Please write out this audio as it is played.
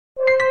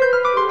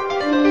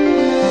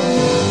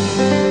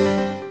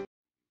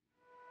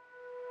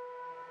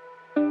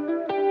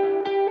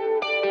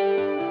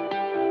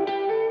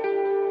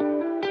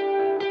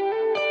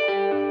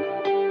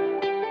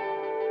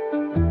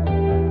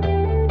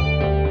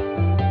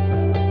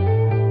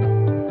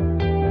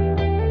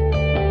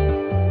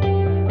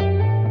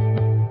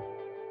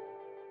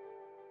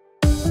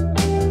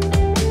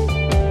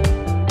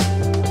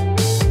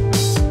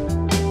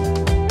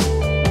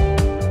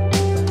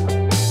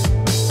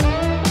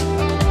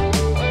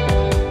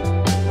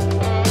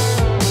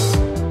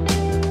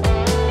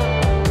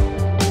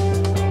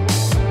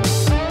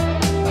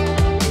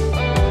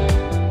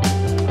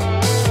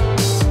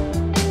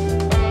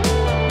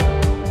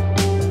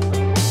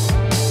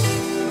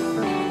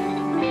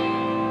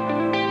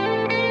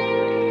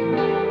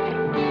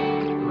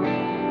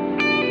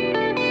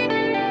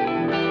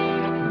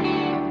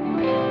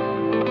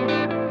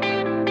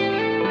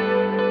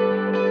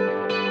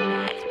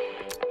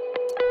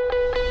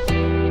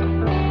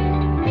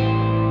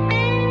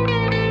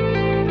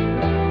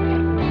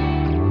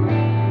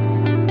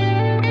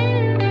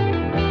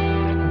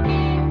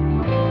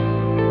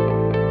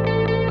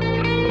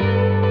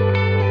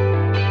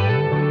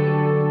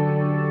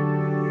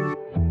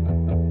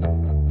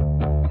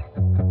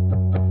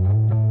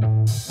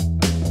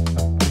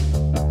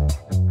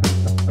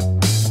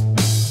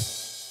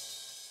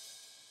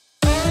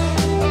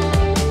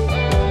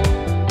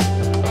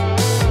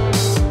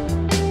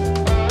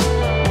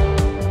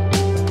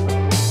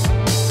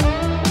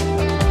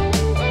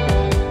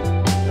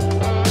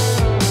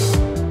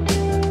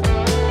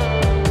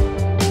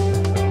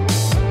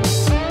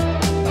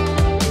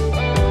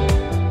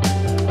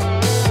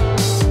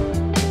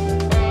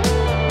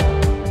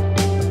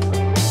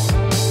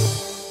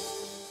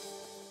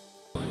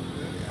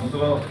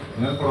అందులో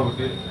నేను కూడా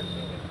ఒకటి.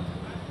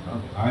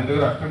 ఆయన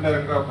దగ్గర అసిస్టెంట్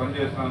డైరెక్టర్గా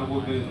పనిచేసిన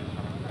అనుభూతి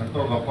ఎంతో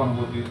గొప్ప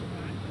అనుభూతి.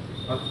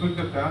 ఫస్ట్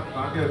పిక్చర్ ఛాన్స్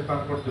నాకే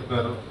ఇస్తాను కూడా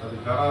చెప్పారు. అది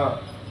చాలా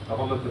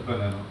సభల్లో చెప్పాను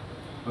నేను.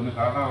 కొన్ని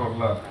కారణాల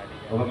వల్ల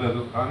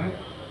కుదరలేదు. కానీ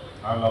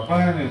వాళ్ళ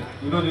అబ్బాయిని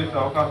హీరో చేసే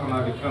అవకాశం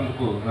నాకు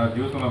ఇచ్చినందుకు నా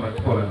జీవితంలో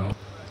మర్చిపోలేను.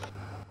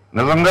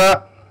 నిజంగా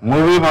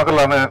మూవీ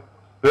మగలు అనే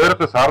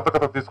పేరుకు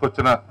సార్థకత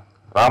తీసుకొచ్చిన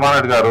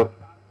రామానాయుడు గారు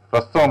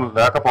ప్రస్తుతం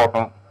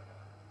లేకపోవటం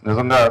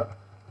నిజంగా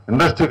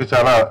ఇండస్ట్రీకి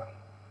చాలా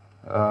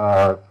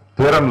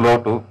తీరని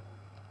లోటు.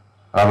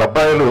 వాళ్ళ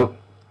అబ్బాయిలు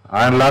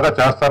ఆయనలాగా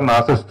చేస్తారని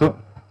ఆశిస్తూ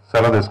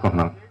సెలవు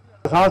తీసుకుంటున్నాను.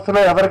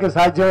 సంవత్సరంలో ఎవరికి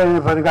సాధ్యమైన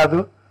పని కాదు.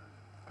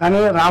 కానీ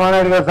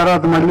రామానాయుడు గారి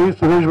తర్వాత మళ్ళీ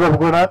సురేష్ బాబు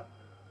కూడా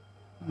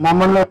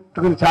మమ్మల్ని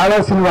పెట్టుకుని చాలా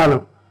సినిమాలు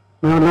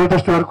మేము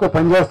లేటెస్ట్ వరకు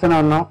పనిచేస్తూనే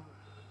ఉన్నాం.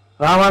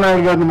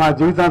 రామానాయుడు గారిని మా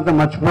జీవితాంతం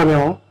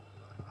మర్చిపోలేము.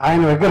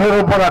 ఆయన విగ్రహ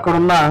రూపంలో అక్కడ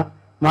ఉన్న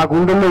మా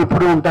గుండెల్లో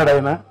ఇప్పుడు ఉంటాడు.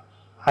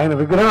 ఆయన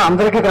విగ్రహం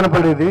అందరికీ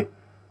కనపడేది,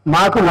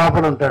 మాకు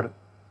లోపల ఉంటాడు.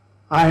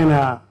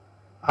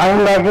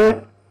 ఆయనలాగే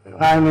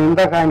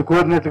ఇందాక ఆయన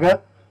కోరినట్టుగా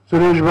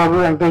సురేష్ బాబు,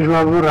 వెంకటేష్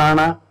బాబు,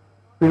 రాణా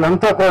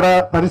వీళ్ళంతా కూడా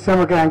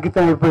పరిశ్రమకి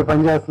అంకితం అయిపోయి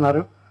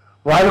పనిచేస్తున్నారు.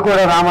 వాళ్ళు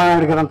కూడా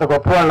రామానాయుడు గారు అంత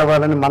గొప్ప వాళ్ళు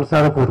అవ్వాలని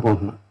మనసారా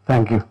కోరుకుంటున్నాను.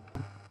 Thank you.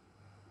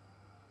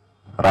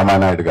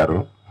 రామానాయుడు గారు,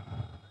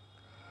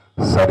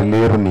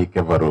 సరిలేరు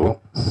నీకెవ్వరు,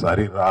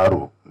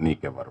 సరిరారు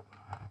నీకెవ్వరు.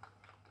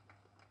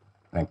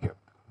 Thank you.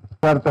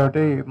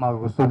 గారితో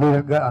మాకు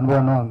సుదీర్ఘ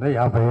అనుభవం ఉంది.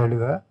 50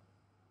 ఏళ్ళుగా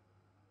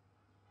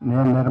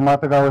నేను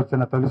నిర్మాతగా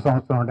వచ్చిన తొలి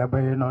సంవత్సరం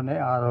 70లోనే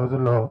ఆ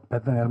రోజుల్లో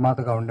పెద్ద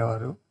నిర్మాతగా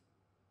ఉండేవారు.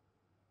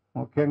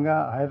 ముఖ్యంగా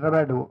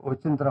హైదరాబాద్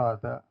వచ్చిన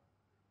తర్వాత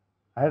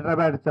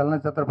హైదరాబాద్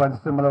చలనచిత్ర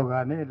పరిశ్రమలో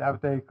కానీ,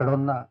 లేకపోతే ఇక్కడ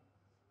ఉన్న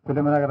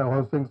ఫిలిం నగర్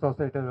హౌసింగ్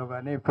సొసైటీలో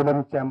కానీ,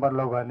 ఫిలిం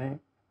ఛాంబర్లో కానీ,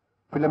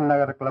 ఫిలిం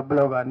నగర్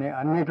క్లబ్లో కానీ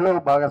అన్నింటిలో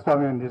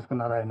భాగస్వామ్యం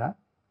తీసుకున్నారు ఆయన.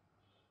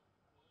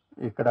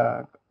 ఇక్కడ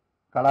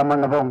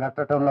కళామండపం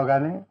కట్టడంలో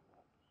కానీ,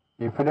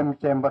 ఈ ఫిలిం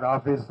ఛాంబర్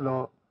ఆఫీస్లో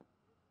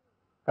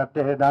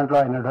కట్టే దాంట్లో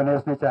ఆయన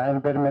డొనేషన్ ఇచ్చి ఆయన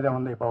పేరు మీదే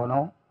ఉంది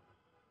భవనం.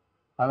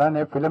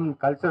 అలానే ఫిలిం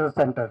కల్చరల్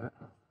సెంటర్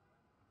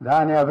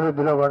దాని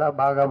అభివృద్ధిలో కూడా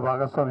బాగా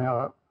భాగస్వామ్యం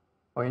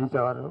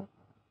వహించేవారు.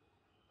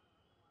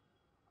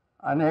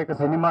 అనేక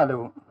సినిమాలు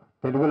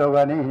తెలుగులో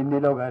కానీ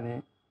హిందీలో కానీ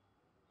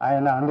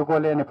ఆయన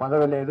అందుకోలేని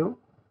పదవి లేదు.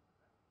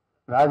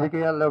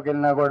 రాజకీయాల్లోకి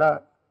వెళ్ళినా కూడా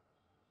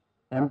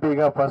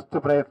ఎంపీగా ఫస్ట్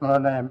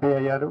ప్రయత్నంలోనే ఎంపీ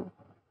అయ్యారు.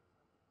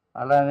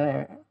 అలానే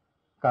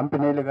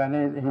కంపెనీలు కానీ,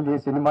 హిందీ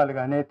సినిమాలు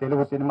కానీ,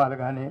 తెలుగు సినిమాలు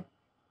కానీ,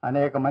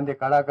 అనేక మంది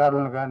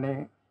కళాకారులను కానీ,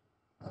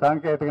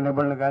 సాంకేతిక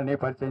నిపుణులు కానీ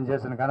పరిచయం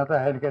చేసిన ఘనత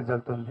ఆయనకే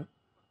చెల్లుతుంది.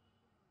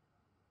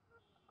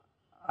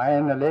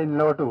 ఆయన లేని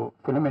లోటు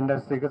ఫిలిం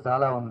ఇండస్ట్రీకి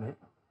చాలా ఉంది.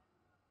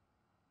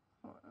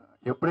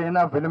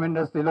 ఎప్పుడైనా ఫిలిం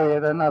ఇండస్ట్రీలో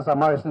ఏదైనా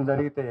సమావేశం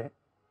జరిగితే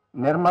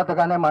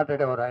నిర్మాతగానే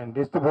మాట్లాడేవారు. ఆయన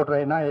డిస్ట్రిబ్యూటర్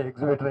అయినా,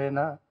 ఎగ్జిబిటర్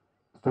అయినా,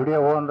 స్టూడియో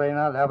ఓనర్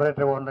అయినా,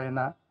 ల్యాబొరేటరీ ఓనర్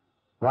అయినా,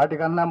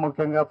 వాటికన్నా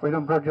ముఖ్యంగా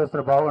ఫిలిం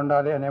ప్రొడ్యూసర్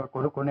బాగుండాలి అనే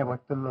కోరుకునే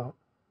వ్యక్తుల్లో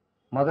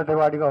మొదటి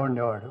వాడిగా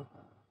ఉండేవాడు.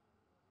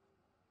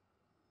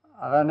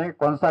 అలానే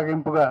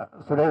కొనసాగింపుగా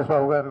సురేష్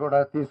బాబు గారు కూడా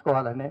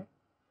తీసుకోవాలని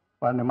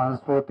వారిని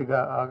మనస్ఫూర్తిగా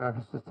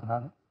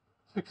ఆకాంక్షిస్తున్నాను.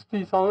 60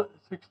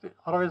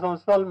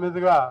 సంవత్సరాల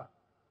మీదుగా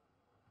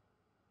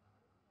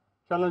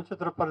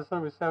చలనచిత్ర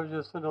పరిశ్రమ సేవ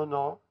చేస్తూనే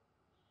ఉన్నాం.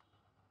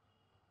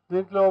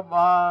 దీంట్లో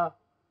మా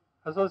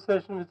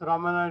అసోసియేషన్ విత్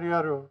రామానాయుడు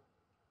గారు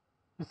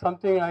is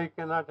something I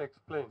cannot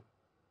explain.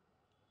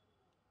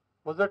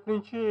 మొదటి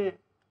నుంచి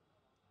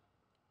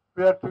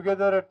we are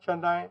together at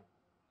Chennai,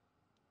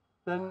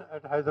 then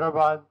at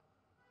Hyderabad,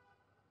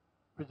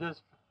 we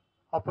just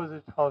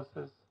opposite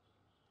houses.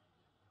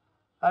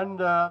 And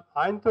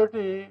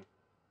ఆయనతోటి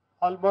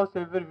ఆల్మోస్ట్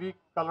ఎవ్రీ వీక్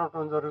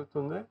కలవటం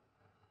జరుగుతుంది.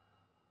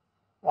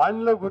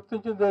 ఆయనలో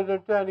గుర్తించింది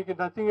ఏంటంటే ఆయనకి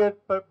నథింగ్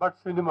బట్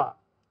సినిమా.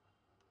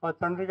 మా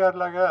తండ్రి గారి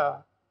లాగా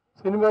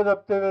సినిమా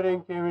తప్పితే వేరే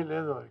ఇంకేమీ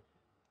లేదు వారికి.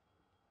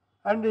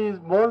 And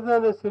is more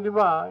than a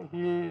cinema,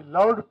 he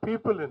loved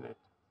people in it.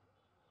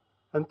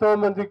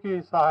 ఎంతోమందికి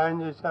సహాయం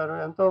చేశారు,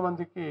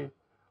 ఎంతోమందికి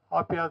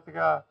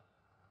ఆప్యాయతగా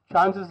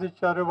ఛాన్సెస్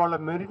ఇచ్చారు. వాళ్ళ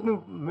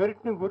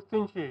మెరిట్ని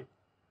గుర్తించి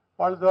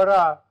వాళ్ళ ద్వారా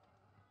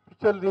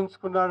పిక్చర్లు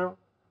దించుకున్నారు.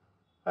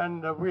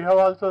 And we have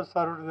also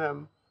served them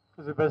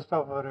to the best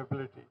of our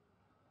ability.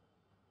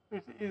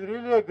 It's is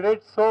really a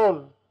great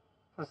soul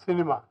for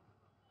cinema.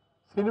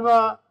 Cinema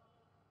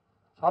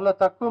చాలా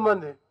తక్కువ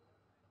మంది.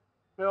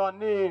 మేము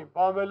అన్నీ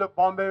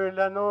బాంబే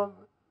వెళ్ళాను,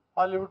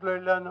 హాలీవుడ్లో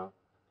వెళ్ళాను,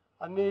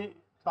 అన్నీ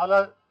చాలా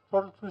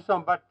చోట్ల చూసాం.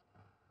 But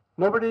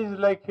nobody is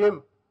like him.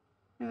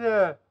 Is a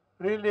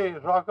really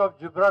rock of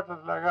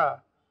Gibraltar లాగా.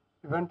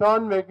 He went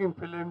on making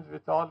films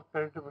with all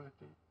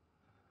credibility.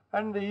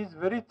 And he is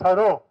very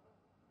thorough.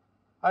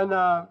 And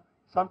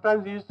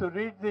sometimes he used to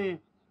read the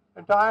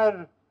entire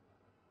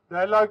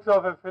dialogues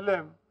of a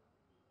film,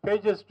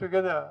 pages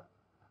together.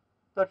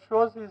 That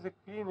shows his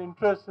keen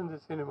interest in the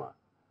cinema.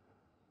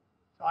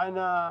 ఆయన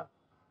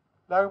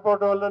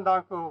లేకపోవడం వల్ల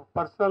నాకు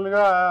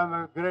పర్సనల్గా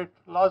great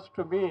loss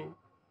to me,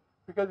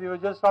 because he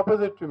was just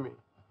opposite to me.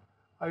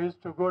 I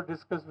used to go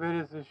discuss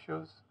various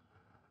issues.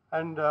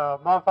 And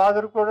మా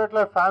father కూడా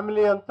అట్లా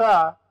family అంతా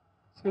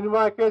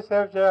సినిమాకే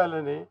సేవ్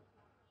చేయాలని,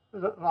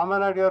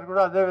 రామానాయుడు గారు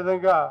కూడా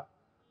అదేవిధంగా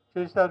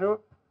చేశారు.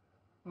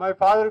 My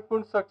father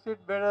couldn't succeed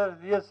better,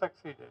 he has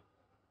succeeded.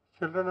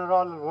 Children are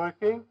all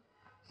working,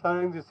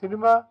 serving the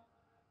cinema,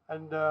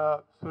 and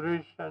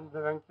Suresh and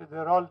Venkatesh, they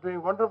are all doing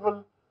wonderful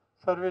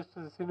service to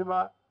the cinema,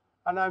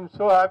 and I'm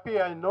so happy.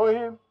 I know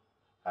him,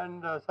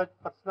 and such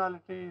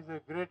personality is a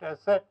great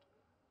asset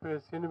to a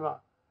cinema.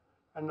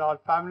 And all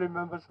family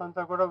members,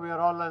 Santa Koda, we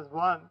are all as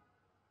one.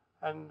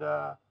 And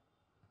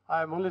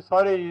I am only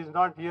sorry he is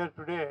not here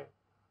today.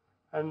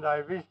 And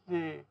I wish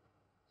the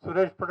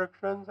Suresh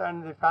Productions and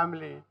the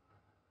family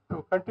to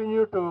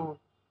continue to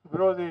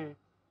grow the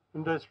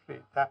industry.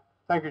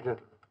 Thank you,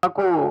 gentlemen.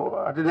 నాకు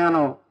అది నేను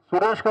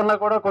సురేష్ కన్నా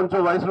కూడా కొంచెం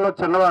వయసులో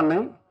చిన్నవాడిని,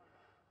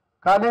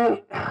 కానీ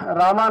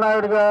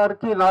రామానాయుడు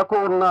గారికి నాకు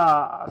ఉన్న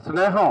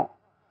స్నేహం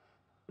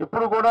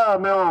ఇప్పుడు కూడా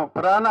మేము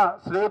ప్రాణ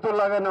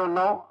స్నేహితుల్లాగానే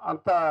ఉన్నాం.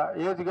 అంత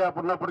ఏజ్ గ్యాప్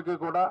ఉన్నప్పటికీ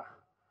కూడా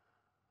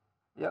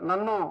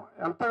నన్ను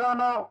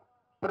ఎంతగానో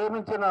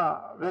ప్రేమించిన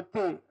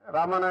వ్యక్తి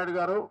రామానాయుడు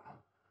గారు.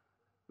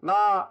 నా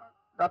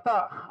గత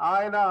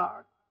ఆయన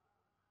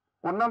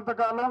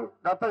ఉన్నంతకాలం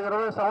గత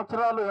 20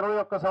 సంవత్సరాలు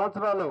 21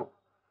 సంవత్సరాలు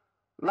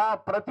నా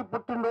ప్రతి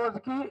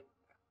పుట్టినరోజుకి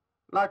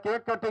నా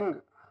కేక్ కటింగ్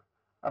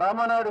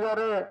రామానాయుడు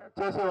గారే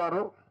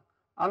చేసేవారు.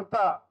 అంత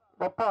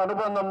గొప్ప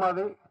అనుబంధం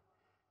మాది.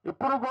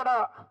 ఇప్పుడు కూడా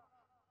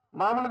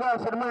మామూలుగా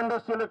సినిమా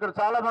ఇండస్ట్రీలో ఇక్కడ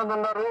చాలామంది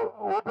ఉన్నారు.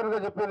 ఓపెన్గా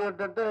చెప్పేది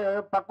ఏంటంటే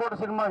పక్కోటి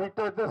సినిమా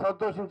హిట్ అయితే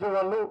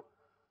సంతోషించేవాళ్ళు,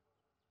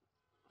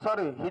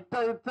 హిట్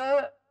అయితే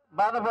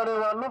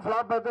బాధపడేవాళ్ళు,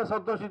 ఫ్లాప్ అయితే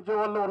సంతోషించే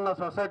వాళ్ళు ఉన్న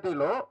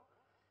సొసైటీలో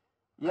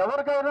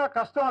ఎవరికైనా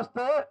కష్టం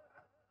వస్తే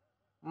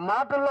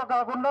మాటల్లో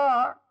కాకుండా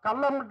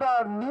కళ్ళంట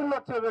నీళ్ళు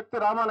వచ్చే వ్యక్తి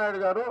రామానాయుడు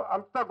గారు.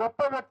 అంత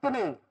గొప్ప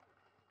వ్యక్తిని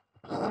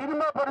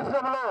సినిమా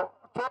పరిశ్రమలో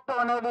చూడటం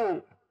అనేది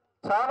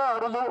చాలా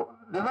అరుదు.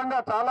 నిజంగా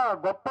చాలా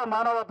గొప్ప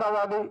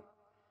మానవతావాది.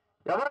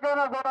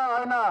 ఎవరికైనా కూడా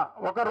ఆయన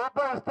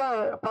 ₹1 ఇస్తే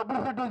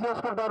పబ్లిసిటీ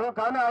చేసుకుంటారు,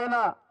 కానీ ఆయన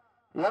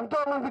ఎంతో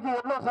మందికి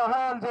ఎన్నో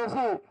సహాయాలు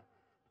చేసి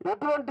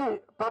ఎటువంటి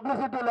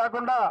పబ్లిసిటీ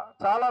లేకుండా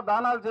చాలా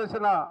దానాలు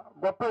చేసిన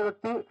గొప్ప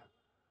వ్యక్తి.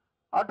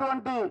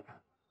 అటువంటి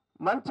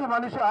మంచి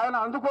మనిషి. ఆయన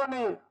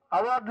అందుకొని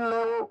అవార్డులు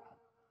లేవు.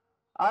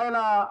 ఆయన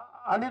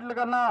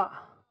అన్నిటికన్నా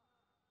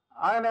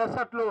ఆయన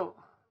ఎసెట్లు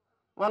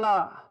మన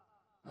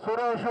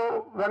సురేష్,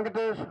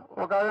 వెంకటేష్,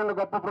 ఒక ఆయన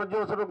గొప్ప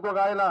ప్రొడ్యూసర్, ఇంకొక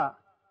ఆయన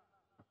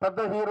పెద్ద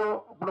హీరో.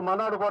 ఇప్పుడు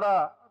మనోడు కూడా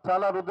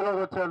చాలా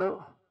వృద్ధిలోకి వచ్చాడు.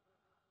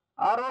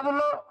 ఆ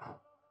రోజుల్లో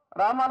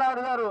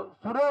రామానాయుడు గారు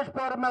సురేష్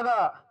పేరు మీద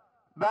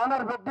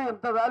బ్యానర్ పెట్టి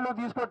ఇంత వాల్యూ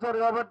తీసుకొచ్చారు.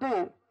 కాబట్టి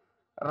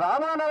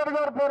రామానాయుడు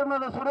గారి పేరు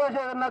మీద సురేష్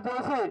ఏదన్నా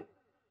చేసి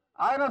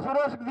ఆయన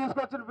సురేష్కి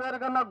తీసుకొచ్చిన పేరు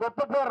కన్నా గొప్ప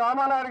పేరు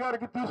రామానాయుడు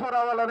గారికి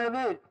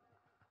తీసుకురావాలనేది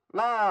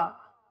నా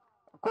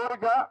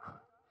కోరిక.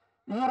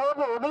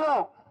 ఈరోజు ఉదయం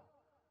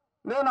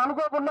నేను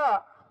అనుకోకుండా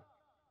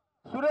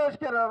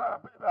సురేష్కి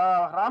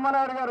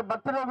రామానాయుడు గారి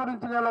బర్త్డే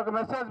గురించి నేను ఒక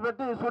మెసేజ్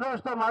పెట్టి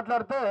సురేష్తో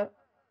మాట్లాడితే,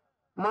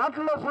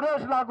 మాటల్లో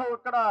సురేష్ నాకు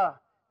ఇక్కడ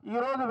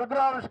ఈరోజు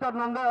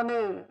విగ్రహావిష్కరణ ఉంది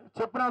అని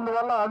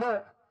చెప్పినందువల్ల అదే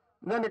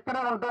నేను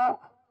ఇక్కడే ఉంటాం.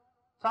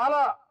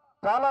 చాలా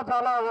చాలా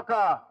చాలా ఒక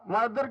మా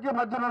ఇద్దరికి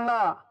మధ్యనున్న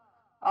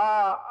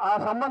ఆ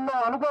సంబంధం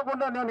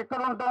అనుకోకుండా నేను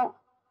ఇక్కడ ఉంటాం.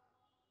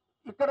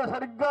 ఇక్కడ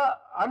సరిగ్గా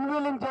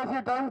అన్వీలింగ్ చేసే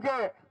టైంకే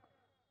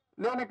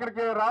నేను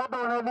ఇక్కడికి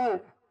రావడం అనేది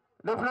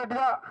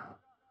డెఫినెట్గా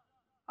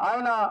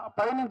ఆయన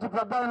పైనుంచి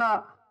పెద్ద ఆయన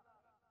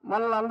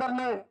మనల్ని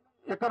అందరినీ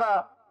ఇక్కడ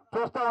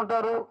చూస్తూ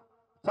ఉంటారు,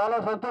 చాలా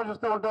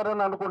సంతోషిస్తూ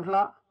ఉంటారని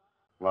అనుకుంటున్నా.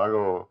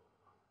 నాకు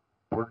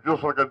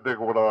ప్రొడ్యూసర్ కంటే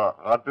కూడా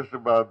ఆర్టిస్ట్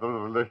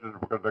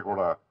రిలేషన్షిప్ కంటే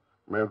కూడా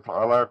మేము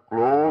చాలా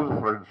క్లోజ్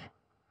ఫ్రెండ్స్.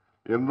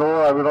 ఎన్నో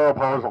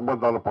అవినాభావ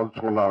సంబంధాలు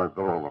పంచుకున్నాం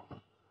ఇద్దరు.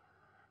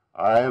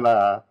 ఆయన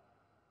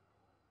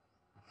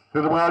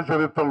సినిమా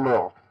చరిత్రలో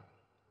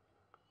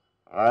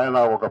ఆయన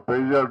ఒక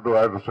పేజెంట్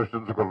ఆయన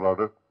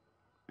సృష్టించుకున్నాడు.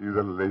 Is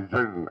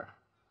legend.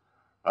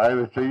 ఆయన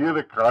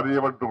చెయ్యని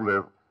కార్యం అంటూ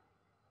లేదు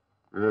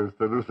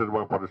తెలుగు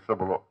సినిమా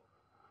పరిశ్రమలో.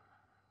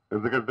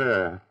 ఎందుకంటే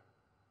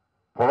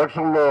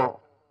ప్రొడక్షన్లో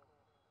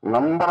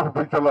నంబర్ ఆఫ్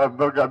పిక్చర్లు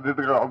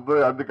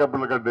అన్ని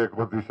కంపెనీల కంటే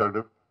ఎక్కువ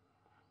తీశాడు.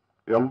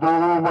 ఎంతో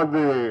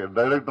మంది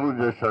డైరెక్టర్లు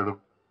చేశాడు,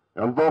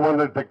 ఎంతో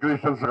మంది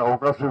టెక్నీషియన్స్కి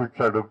అవకాశం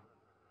ఇచ్చాడు.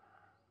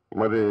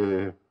 మరి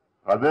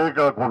అదే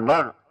కాకుండా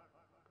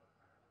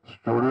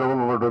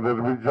స్టూడియోలో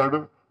నిర్మించాడు,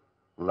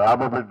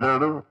 ల్యాబ్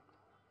పెట్టాడు,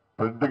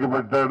 ప్రింట్కి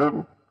పెట్టాడు.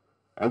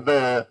 అంటే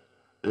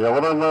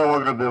ఎవరన్నా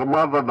ఒక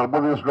నిర్మాత డబ్బు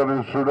తీసుకొని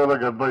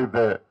స్టూడియోలోకి ఎంటర్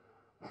అయితే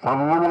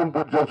సర్వం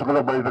పూర్తి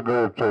చేసుకుని బయటకు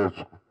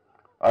చేయొచ్చు.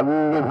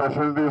 అన్ని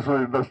ఫెసిలిటీస్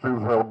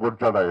ఇండస్ట్రీస్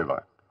వచ్చాడు ఆయన.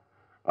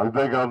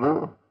 అంతేకాదు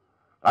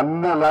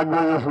అన్ని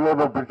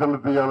లాంగ్వేజెస్లోనూ పిక్చర్లు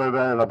తీయాలని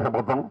ఆయన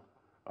అభిమతం.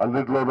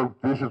 అన్నింటిలోనూ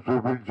తీసి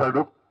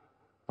చూపించాడు.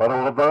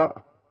 తర్వాత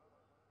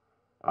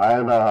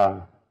ఆయన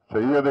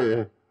చెయ్యని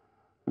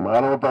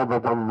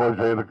మానవతాతత్వంలో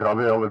చేయని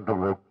కార్యాలంటూ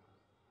లేవు.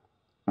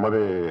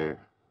 మరి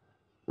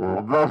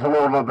మద్రాసులో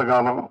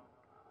ఉన్నంతకాలం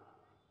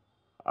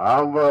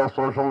ఆంధ్ర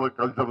సోషల్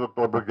కల్చర్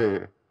క్లబ్కి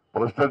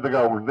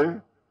ప్రెసిడెంట్గా ఉండి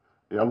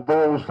ఎంతో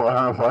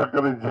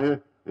సహకరించి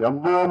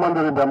ఎంతో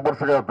మందిని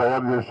మెంబర్స్గా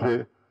తయారు చేసి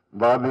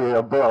దాన్ని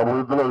ఎంతో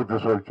అభివృద్ధిలోకి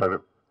తీసుకొచ్చాడు.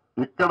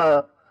 ఇక్కడ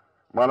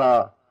మన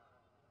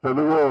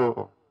తెలుగు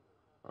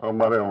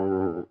మన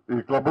ఈ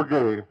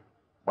క్లబ్కి,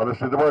 మన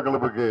సినిమా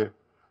క్లబ్కి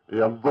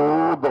ఎంతో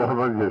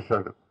దోహదం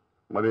చేశాడు.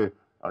 మరి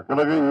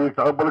అక్కడికి ఈ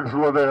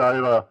కాంప్లెక్స్లోనే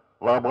ఆయన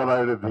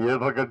రామానాయుడు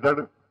థియేటర్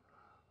కట్టాడు.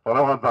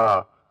 తర్వాత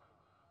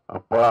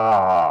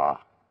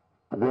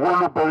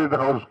ఓల్డ్ పెయింట్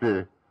హౌస్కి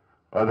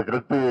అది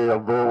కట్టి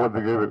ఎంతో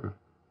మందికి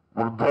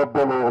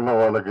వృద్ధాప్యంలో ఉన్న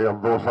వాళ్ళకి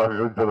ఎంతో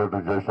సహకరించినట్టు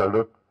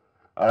చేశాడు.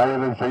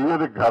 ఆయన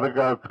చెయ్యని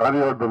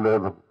కార్యమంటూ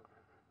లేదు.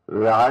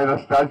 ఆయన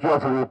స్టాచ్యూ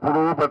అసలు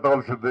ఎప్పుడూ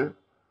పెట్టవలసింది,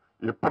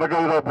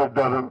 ఇప్పటికైనా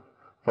పెట్టారు.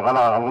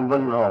 చాలా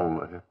ఆనందంగా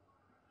ఉంది.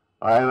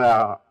 ఆయన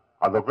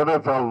అదొక్కటే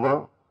చాలదు.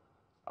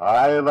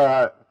 ఆయన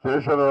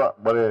చేసిన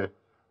మరి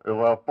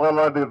అప్ప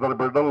లాంటి ఇతర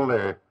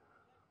బిడ్డల్ని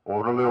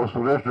ఒకళ్ళు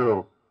సురేష్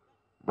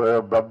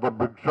పెద్ద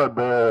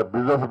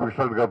బిజినెస్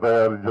బిక్షన్గా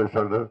తయారు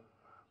చేశాడు.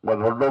 మరి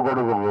రెండో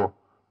కొడుకు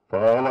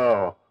చాలా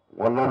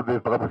one of the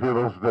top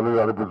heroes Telugu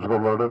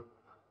అనిపించుకున్నాడు.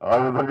 ఆ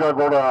విధంగా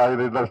కూడా ఆయన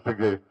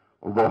ఇండస్ట్రీకి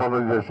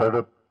దోహదం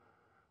చేశాడు.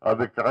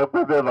 అది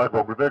కాకపోతే నాకు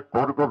ఒకటే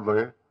కోరుకుంది,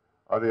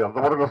 అది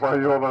ఎంతవరకు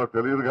సాధ్యమో నాకు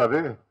తెలియదు.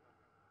 కానీ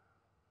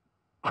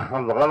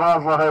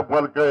దాదాసాహెబ్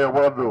ఫాల్కే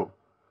అవార్డు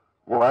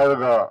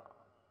ఆయనగా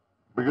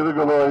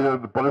బిగినింగ్లో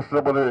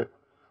పరిశ్రమని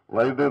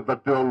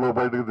 1931లో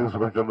బయటకు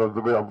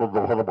తీసుకొచ్చినందుకు ఎంత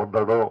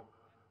దోహదపడ్డాడో,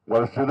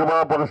 మరి సినిమా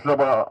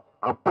పరిశ్రమ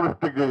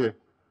అప్లిఫ్ట్కి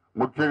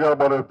ముఖ్యంగా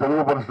మన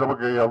తెలుగు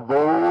పరిశ్రమకి ఎంతో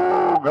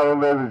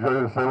గణలేని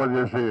సేవ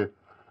చేసి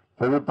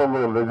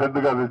చరిత్రలో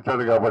లెజెండ్గా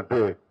నిలిచాడు.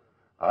 కాబట్టి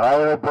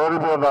ఆయన పేరు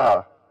మీద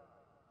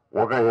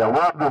ఒక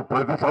అవార్డు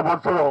ప్రతి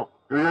సంవత్సరం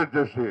క్రియేట్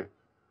చేసి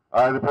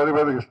ఆయన పేరు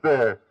మీద ఇస్తే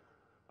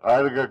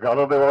ఆయనకి ఘన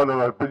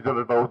నివాళులు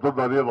అర్పించినట్టు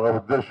అవుతుందని నా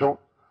ఉద్దేశం.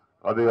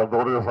 అది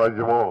ఎంతవరకు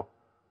సాధ్యమో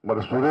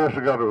మరి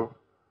సురేష్ గారు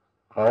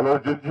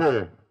ఆలోచించి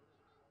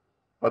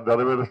అది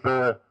నెరవేరిస్తే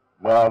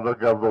మా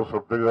అందరికీ ఎంతో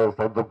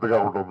సంతృప్తిగా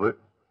ఉంటుంది.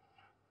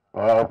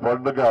 ఆ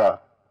పండుగ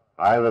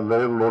ఆయన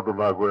లేని లోటు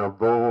నాకు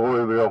ఎంతో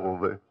ఇదిగా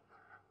ఉంది.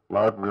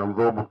 నాకు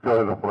ఎంతో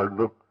ముఖ్యమైన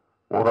ఫ్రెండ్.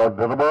 ఒక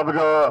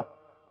నిర్మాతగా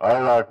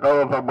ఆయన అకాల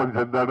సంబంధం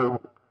చెందాడు.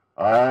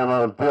 ఆయన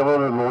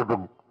తీరని లోటు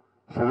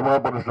సినిమా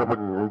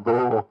పరిశ్రమకి ఎంతో,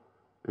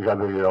 ఇక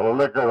అది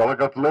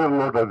వెలకట్లేని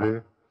లోటు. అది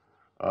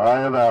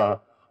ఆయన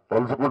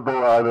తలుచుకుంటూ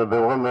ఆయన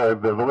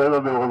నిజమైన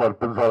నివాళులు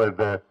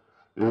అర్పించాలంటే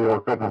ఈ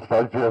ఒక్కటి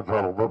స్టాచ్యూ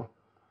చాలదు.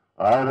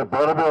 ఆయన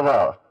పేరు మీద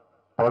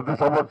ప్రతి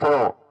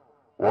సంవత్సరం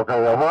ఒక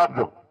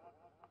అవార్డు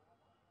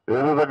ఏ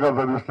విధంగా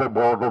తెలిస్తే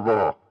బాగుంటుందో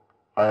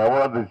ఆ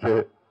అవార్డు ఇచ్చి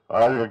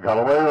ఆయనకి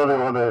ఘనమైన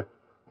నివాళి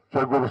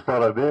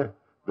చేకూరుస్తారని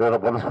నేను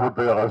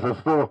మనస్ఫూర్తిగా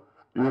ఆశిస్తూ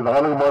ఈ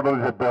 4 మాటలు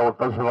చెప్పే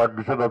అవకాశం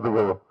నాకు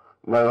ఇచ్చినందుకు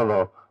నేను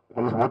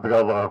మనస్ఫూర్తిగా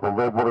నాకు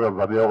హృదయపూర్వక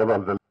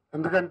ధన్యవాదాలు తెలియదు.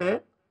 ఎందుకంటే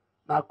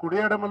నా కుడి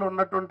ఎడమలు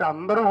ఉన్నటువంటి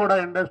అందరూ కూడా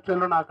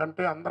ఇండస్ట్రీలో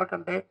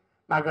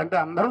నాకంటే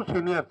అందరూ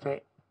సీనియర్సే.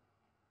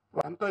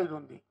 ఎంతో ఇది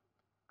ఉంది.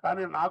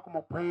 కానీ నాకు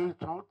 35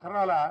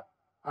 సంవత్సరాల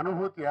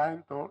అనుభూతి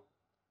ఆయనతో.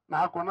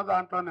 నాకున్న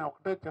దాంట్లో నేను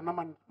ఒకటే చిన్న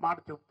మాట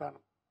చెప్తాను.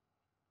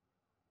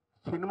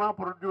 సినిమా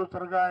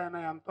ప్రొడ్యూసర్గా ఆయన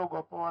ఎంతో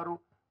గొప్పవారు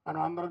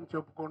మనం అందరం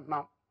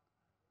చెప్పుకుంటున్నాం.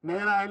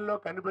 నేను ఆయనలో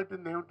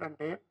కనిపెట్టింది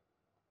ఏమిటంటే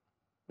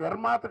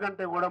నిర్మాత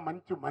కంటే కూడా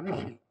మంచి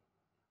మనిషి,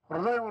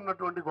 హృదయం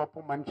ఉన్నటువంటి గొప్ప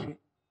మనిషి.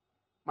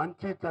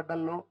 మంచి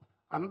చెడ్డల్లో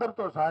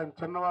అందరితో సహాయం,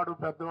 చిన్నవాడు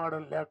పెద్దవాడు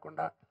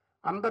లేకుండా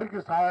అందరికీ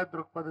సహాయ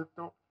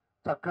దృక్పథంతో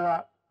చక్కగా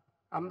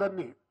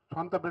అందరినీ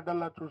సొంత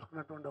బిడ్డల్లా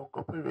చూసుకున్నటువంటి ఒక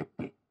గొప్ప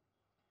వ్యక్తి.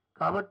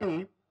 కాబట్టి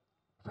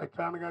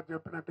సత్యనారాయణ గారు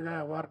చెప్పినట్టుగా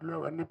అవార్డులు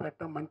అవన్నీ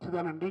పెట్టడం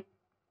మంచిదేనండి.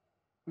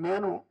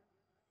 నేను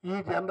ఈ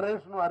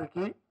జనరేషన్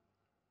వారికి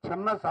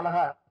చిన్న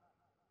సలహా,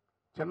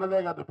 చిన్నదే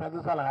కాదు పెద్ద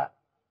సలహా,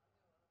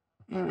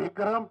 ఈ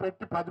విగ్రహం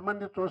పెట్టి 10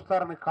 మంది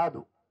చూస్తారని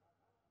కాదు.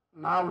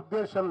 నా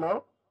ఉద్దేశంలో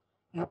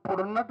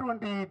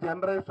ఇప్పుడున్నటువంటి ఈ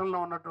జనరేషన్లో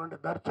ఉన్నటువంటి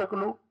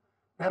దర్శకులు,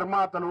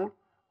 నిర్మాతలు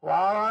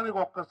వారానికి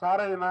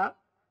ఒక్కసారైనా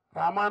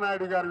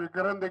రామానాయుడు గారి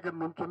విగ్రహం దగ్గర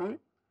నుంచుని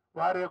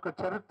వారి యొక్క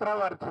చరిత్ర,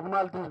 వారి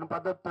సినిమాలు తీసిన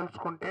పద్ధతి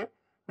తెలుసుకుంటే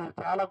మీరు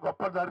చాలా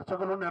గొప్ప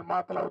దర్శకులు,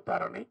 నిర్మాతలు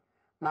అవుతారని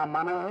నా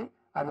మనవి.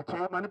 అది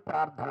చేయమని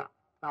ప్రార్థన.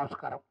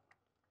 నమస్కారం.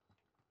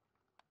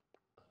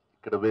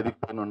 ఇక్కడ వేదిక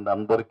పైన ఉన్న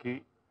అందరికీ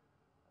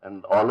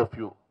అండ్ ఆల్ ఆఫ్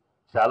యూ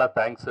చాలా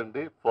థ్యాంక్స్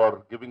అండి for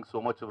giving so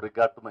much of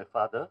regard to my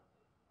father.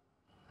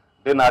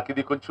 అంటే నాకు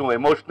ఇది కొంచెం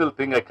emotional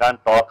thing. I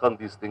can't talk on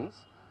these things.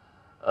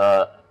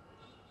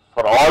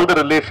 For all the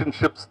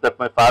relationships that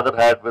my father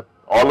had with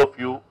all of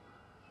you,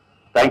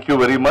 thank you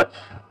very much.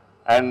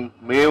 And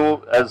మేము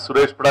as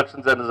Suresh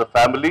productions and as a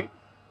family,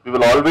 we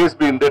will always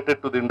be indebted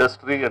to the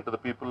industry and to the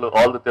people,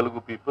 all the Telugu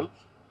people,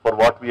 for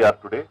what we are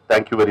today.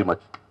 Thank you very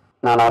much.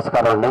 నా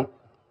నమస్కారం అండి.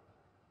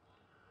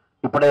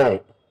 ఇప్పుడే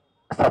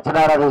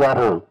సత్యనారాయణ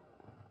గారు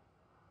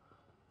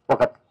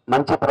ఒక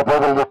మంచి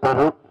proposal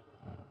చెప్పారు.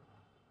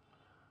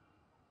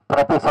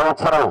 ప్రతి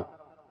సంవత్సరం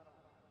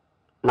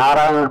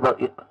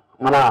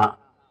మన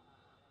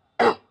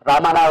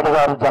రామానాయుడు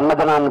గారు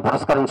జన్మదినాన్ని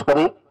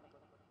పురస్కరించుకొని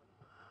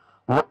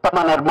ఉత్తమ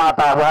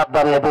నిర్మాత అవార్డు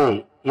అనేది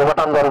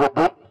ఇవ్వటం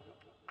జరుగుద్ది.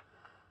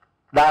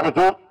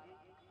 దానికి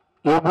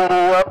every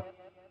year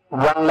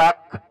 1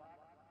 lakh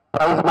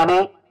prize money,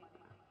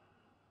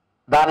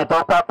 దానితో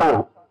పాటు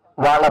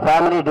వాళ్ళ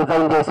ఫ్యామిలీ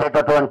డిజైన్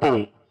చేసేటటువంటి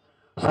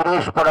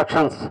సురేష్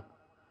ప్రొడక్షన్స్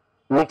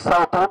మిక్స్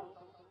అవుతూ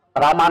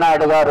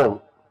రామానాయుడు గారు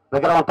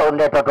విగ్రహంతో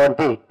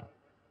ఉండేటటువంటి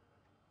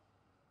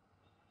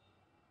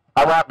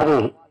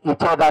అవార్డుని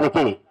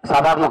ఇచ్చేదానికి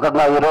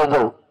సభాముఖంగా ఈరోజు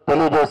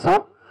తెలియజేస్తూ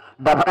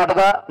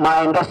డెఫినెట్గా మా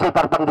ఇండస్ట్రీ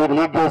తరఫున దీన్ని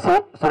లీడ్ చేసి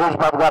సురేష్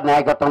బాబు గారి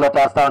నాయకత్వంలో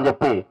చేస్తామని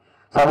చెప్పి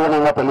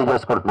సవినయంగా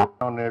తెలియజేసుకుంటున్నాం.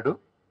 నేడు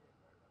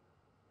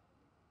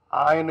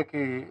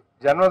ఆయనకి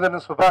జన్మదిన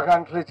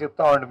శుభాకాంక్షలు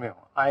చెప్తామండి.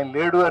 మేము ఆయన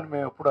లేడు అని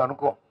మేము ఎప్పుడు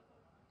అనుకోం.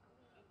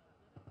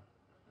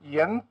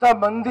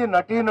 ఎంతమంది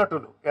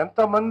నటీనటులు,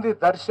 ఎంతమంది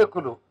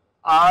దర్శకులు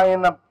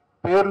ఆయన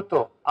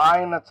పేరుతో,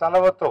 ఆయన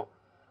చలవతో,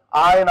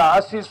 ఆయన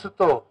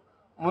ఆశీస్సుతో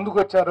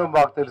ముందుకొచ్చారో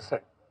మాకు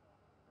తెలుసండి.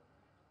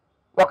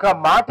 ఒక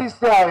మాట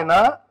ఇస్తే ఆయన,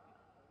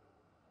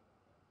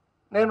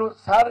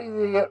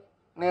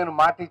 నేను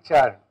మాట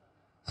ఇచ్చాను.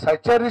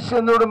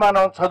 సత్యహరిశ్చంద్రుడు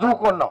మనం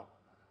చదువుకున్నాం,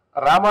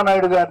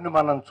 రామానాయుడు గారిని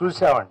మనం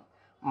చూసామండి.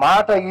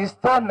 మాట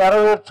ఇస్తే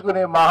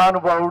నెరవేర్చుకునే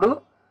మహానుభావుడు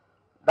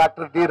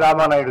డాక్టర్ డి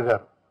రామానాయుడు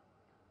గారు.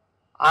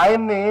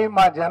 ఆయన్ని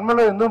మా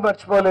జన్మలో ఎందుకు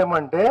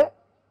మర్చిపోలేమంటే,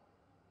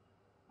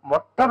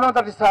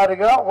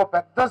 మొట్టమొదటిసారిగా ఒక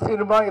పెద్ద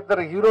సినిమా,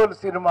 ఇద్దరు హీరోల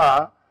సినిమా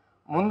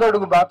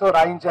ముందడుగు మాతో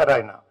రాయించారు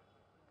ఆయన.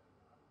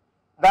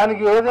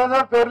 దానికి ఏదేదో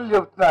పేర్లు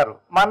చెబుతున్నారు.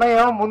 మన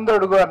ఏమో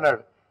ముందడుగు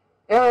అన్నాడు.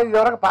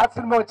 ఇదివరకు పాత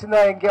సినిమా వచ్చిందా,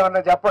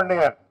 ఇంకేమన్నా చెప్పండి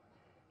అని.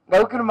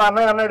 గౌకిని మా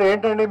అన్నయ్య అన్నాడు,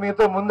 ఏంటండి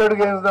మీతో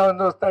ముందడుగు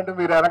వేస్తామని వస్తా అంటే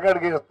మీరు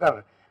వెనకడుగు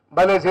వేస్తున్నారు,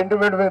 భలే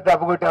సెంటిమెంట్ మీద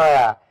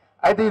దెబ్బకొట్టావా,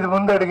 అయితే ఇది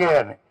ముందడుగే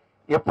అని.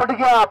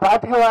 ఇప్పటికీ ఆ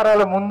 25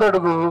 వారాల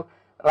ముందడుగు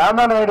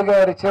రామానాయుడు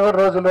గారి చివరి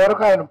రోజుల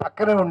వరకు ఆయన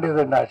పక్కనే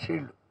ఉండేదండి. ఆ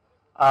షీల్డ్,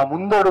 ఆ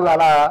ముందడుగు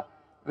అలా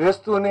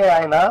వేస్తూనే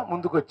ఆయన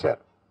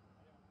ముందుకొచ్చారు.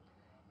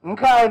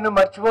 ఇంకా ఆయన్ని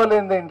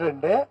మర్చిపోలేనిది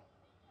ఏంటంటే,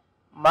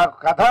 మాకు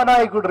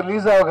కథానాయకుడు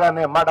రిలీజ్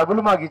అవగానే మా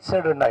డబ్బులు మాకు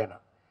ఇచ్చాడండి ఆయన.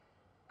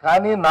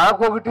 కానీ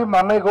నాకొకటి, మా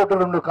అన్నయ్యకి ఒకటి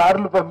 2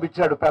 కార్లు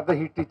పంపించాడు, పెద్ద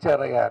హిట్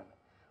ఇచ్చారయ్యా అని.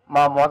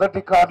 మా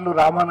మొదటి కార్లు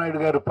రామానాయుడు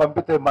గారు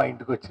పంపితే మా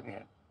ఇంటికి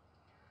వచ్చినాయండి.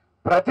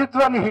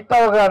 ప్రతిధ్వని హిట్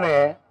అవగానే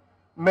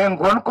మేము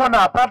కొనుక్కున్న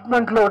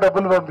అపార్ట్మెంట్లో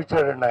డబ్బులు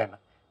పంపించాడండి ఆయన.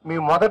 మీ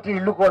మొదటి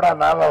ఇల్లు కూడా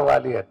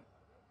నావవ్వాలి అని.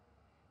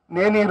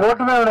 నేను ఈ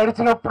రోడ్డు మీద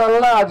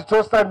నడిచినప్పుడల్లా అది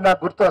చూస్తాను, నాకు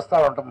గుర్తు వస్తూ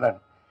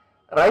ఉంటుందండి.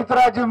 రైతు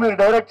రాజ్యం మీరు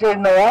డైరెక్ట్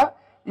చేయండి అయ్యా,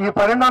 ఈ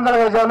 1200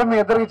 గజాలు మీ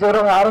ఇద్దరికి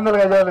చేరువ 600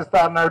 గజాలు ఇస్తా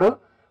అన్నాడు.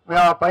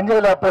 మేము ఆ పని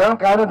చేయలేకపోయాం.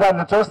 కానీ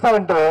దాన్ని చూస్తా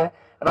ఉంటే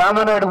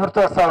రామానాయుడు గుర్తు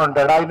వస్తూ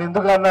ఉంటాడు. ఆయన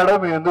ఎందుకు అన్నాడో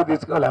మేము ఎందుకు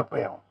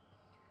తీసుకోలేకపోయాం.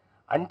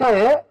 అంటే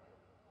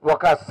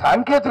ఒక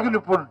సాంకేతిక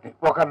నిపుణుడిని,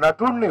 ఒక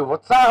నటుడిని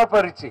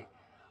ఉత్సాహపరిచి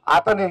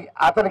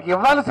అతనికి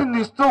ఇవ్వాల్సింది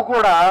ఇస్తూ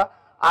కూడా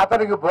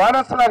అతనికి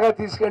బోనస్ లాగా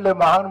తీసుకెళ్లే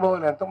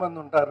మహానుభావులు ఎంతమంది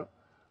ఉంటారు.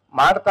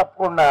 మాట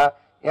తప్పకుండా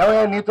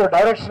ఏమయ్యా నీతో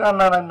డైరెక్షన్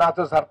అన్నానని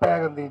నాతో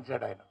సర్పయాగం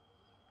తీయించాడు ఆయన.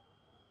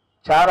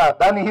 చాలా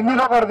దాన్ని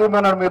హిందీలో కూడా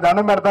తీయమన్నాడు, మీరు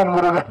దండం పెడతాను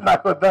గురువు గారు,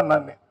 నాకు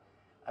వద్దన్నాను.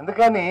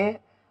 అందుకని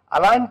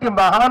అలాంటి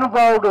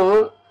మహానుభావుడు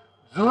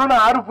జూన్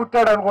 6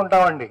 పుట్టాడు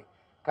అనుకుంటామండి.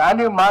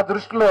 కానీ మా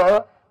దృష్టిలో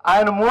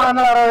ఆయన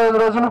 365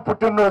 రోజులు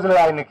పుట్టినరోజులే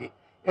ఆయనకి.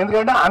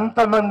 ఎందుకంటే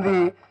అంతమంది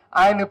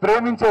ఆయన్ని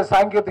ప్రేమించే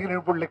సాంకేతిక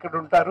నిపుణులు ఇక్కడ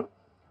ఉంటారు.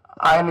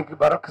 ఆయనకి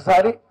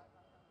మరొకసారి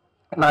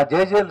నా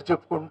జేజేలు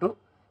చెప్పుకుంటూ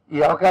ఈ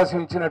అవకాశం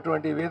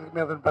ఇచ్చినటువంటి వేదిక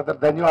మీద పెద్ద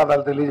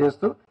ధన్యవాదాలు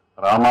తెలియజేస్తూ,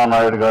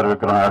 రామానాయుడు గారి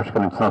విగ్రహం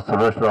ఆవిష్కరించిన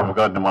సురేష్ బాబు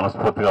గారిని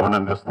మనస్ఫూర్తిగా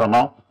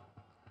అభినందిస్తున్నాం.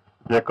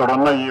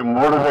 ఇక్కడున్న ఈ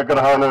 3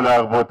 విగ్రహాలు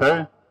లేకపోతే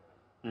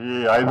ఈ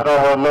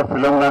హైదరాబాద్లో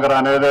ఫిలిం నగర్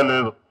అనేదే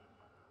లేదు.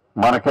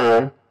 మనకి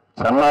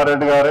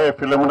చెన్నారెడ్డి గారే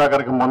ఫిలిం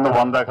నగర్కి ముందు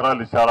 100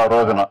 ఎకరాలు ఇచ్చారు ఆ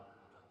రోజున.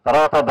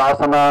 తర్వాత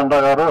దాసనారాయణ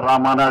గారు,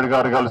 రామానాయుడు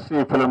గారు కలిసి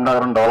ఈ ఫిలిం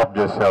నగర్ని డెవలప్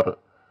చేశారు.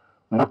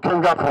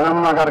 ముఖ్యంగా ఫిలిం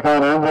నగర్కి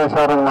ఆయన ఏం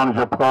చేశారని మనం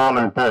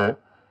చెప్పుకోవాలంటే,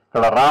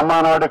 ఇక్కడ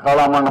రామానాయుడు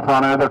కళామండపం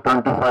అనేది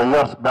 25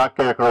 years బ్యాక్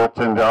ఇక్కడ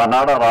వచ్చింది.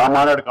 ఆనాడు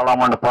రామానాయుడు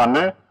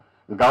కళామండపాన్ని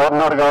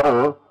గవర్నర్ గారు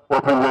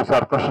ఓపెన్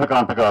చేశారు,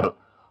 కృష్ణకాంత్ గారు.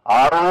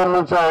 ఆ రోజు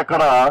నుంచే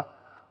ఇక్కడ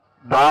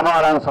డ్రామా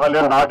డాన్సాలి,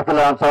 నాటకాలు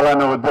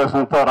డాన్సాలనే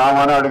ఉద్దేశంతో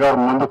రామానాయుడు గారు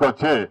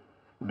ముందుకొచ్చి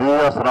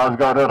డిఎస్ రాజు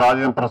గారు,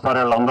 రాజేంద్ర ప్రసాద్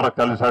వీళ్ళందరూ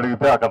కలిసి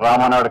అడిగితే అక్కడ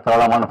రామానాయుడు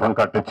కళామండపం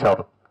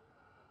కట్టించారు.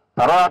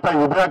 తర్వాత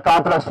ఇదే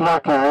కాంప్లెక్స్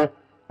లోకి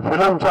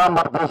ఫిలిం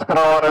ఛాంబర్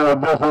తీసుకురావాలనే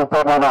ఉద్దేశంతో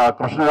మన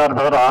కృష్ణ గారి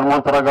పేరు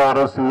హనుమంతరావు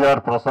గారు,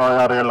 సిఆర్ ప్రసాద్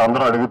గారు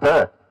వీళ్ళందరూ అడిగితే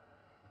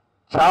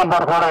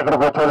ఛాంబర్ కూడా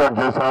ఇక్కడికి వచ్చేలాగా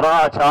చేశారు.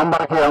 ఆ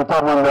ఛాంబర్కి ఎంతో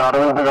మంది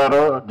అరవింద్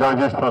గారు,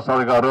 జగదీష్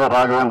ప్రసాద్ గారు,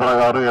 రాఘవేంద్ర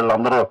గారు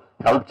వీళ్ళందరూ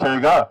హెల్ప్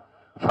చేయగా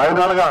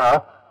ఫైనల్ గా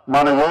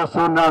మన ఏ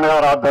సూర్యనారాయణ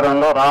గారి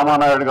ఆధ్వర్యంలో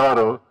రామానాయుడు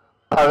గారు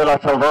 10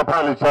 లక్షల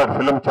రూపాయలు ఇచ్చారు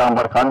ఫిలిం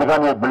ఛాంబర్కి.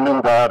 అందుకని ఈ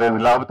బిల్డింగ్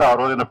తయారైంది, లేకపోతే ఆ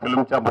రోజున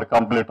ఫిలిం ఛాంబర్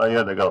కంప్లీట్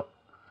అయ్యేది కాదు.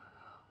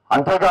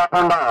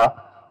 అంతేకాకుండా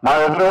మా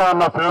ఎదురుగా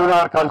ఉన్న ఫిలిం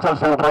నగర్ కల్చరల్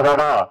సెంటర్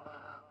కూడా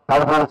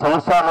 11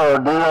 సంవత్సరాలు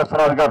డిఎస్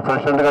రాజు గారు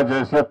ప్రెసిడెంట్ గా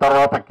చేసి,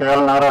 తర్వాత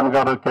కేఎల్ నారాయణ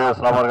గారు, కేఎస్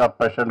రామారావు గారు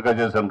ప్రెసిడెంట్ గా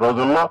చేసిన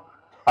రోజుల్లో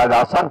అది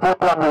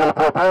అసంపూర్తిగా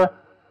మిగిలిపోతే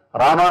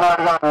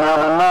రామానాయుడు గారు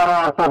నేనున్నాను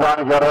అంటూ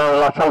దానికి 20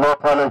 లక్షల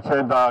రూపాయలు ఇచ్చి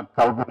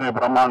కల్పని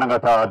బ్రహ్మాండంగా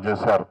తయారు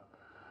చేశారు.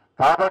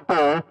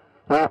 కాబట్టి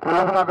ఈ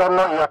ఫిలిం నగర్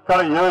లో ఎక్కడ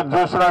ఏది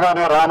చూసినా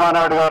కానీ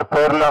రామానాయుడు గారి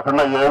పేరు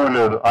లేకుండా ఏమీ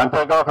లేదు.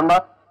 అంతేకాకుండా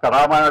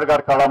రామానాయుడు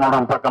గారి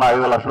కళామండపం పక్కన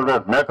 5 లక్షల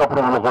మేకప్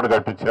రూమ్లు కూడా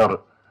కట్టించారు.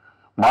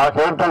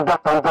 మాకేంటంటే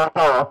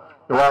తనతో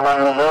ఇవాళ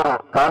ఆయన లేరు,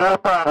 కానీ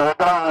ఆయన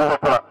విగ్రహం ఉంది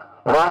ఇక్కడ.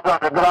 రోజు ఆ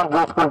విగ్రహం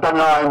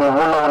చూసుకుంటేనే ఆయన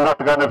ఊళ్ళో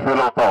ఉన్నట్టుగానే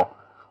ఫీల్ అవుతాం.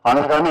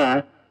 అందుకని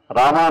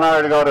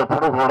రామానాయుడు గారు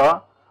ఎప్పుడు కూడా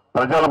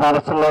ప్రజల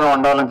మనసుల్లోనే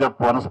ఉండాలని చెప్పి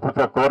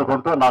మనస్ఫూర్తిగా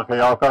కోరుకుంటూ నాకు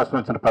ఈ అవకాశం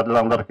ఇచ్చిన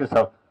పెద్దలందరికీ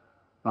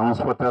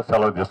మనస్ఫూర్తిగా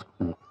సెలవు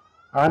తీసుకుంటున్నాను.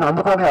 ఆయన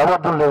అందుకని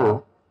అవార్డులు లేవు,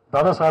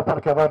 దాదాసాహెబ్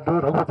ఫాల్కే అవార్డు,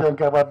 రఘుపతి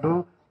వెంకయ్య అవార్డు,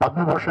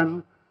 పద్మ భూషణ్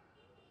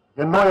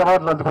ఎన్నో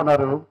అవార్డులు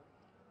అందుకున్నారు.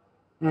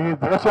 ఈ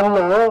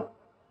దేశంలో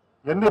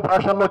ఎన్ని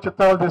భాషల్లో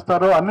చిత్రాలు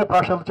తీస్తారో అన్ని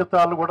భాషల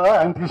చిత్రాలు కూడా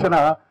ఆయన తీసిన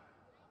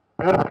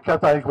పేరు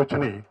ప్రఖ్యాత ఆయనకు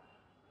వచ్చినాయి.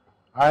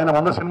 ఆయన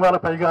 100 సినిమాల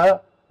పైగా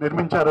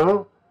నిర్మించారు.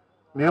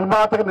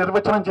 నిర్మాతకు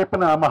నిర్వచనం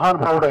చెప్పిన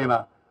మహానుభావుడు ఆయన.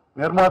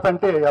 నిర్మాత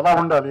అంటే ఎలా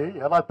ఉండాలి,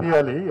 ఎలా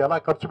తీయాలి, ఎలా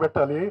ఖర్చు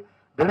పెట్టాలి,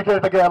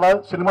 డెడికేట్గా ఎలా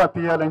సినిమా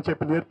తీయాలి అని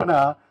చెప్పి నేర్పిన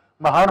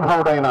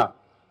మహానుభావుడు ఆయన.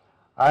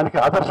 ఆయనకి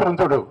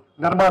ఆదర్శవంతుడు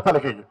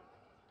నిర్మాతలకి.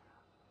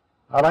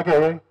 అలాగే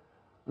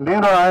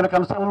నేను ఆయన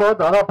కన్సర్న్లో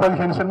దాదాపు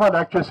 15 సినిమాలు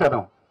యాక్ట్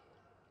చేశాను.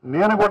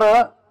 నేను కూడా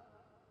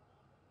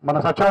మన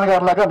సత్యనారాయణ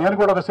గారి లాగా నేను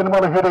కూడా ఒక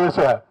సినిమాలో హీరో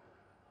వేసా.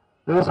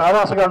 ఇది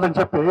సావాసగాళ్ళు అని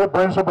చెప్పి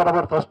బోయిన్ సుబ్బారావు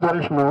గారు ఫస్ట్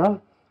డైరెక్షను,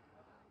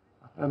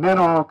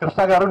 నేను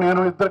కృష్ణ గారు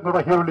నేను ఇద్దరు కూడా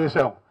హీరోలు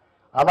వేసాం.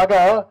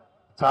 అలాగా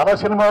చాలా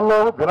సినిమాల్లో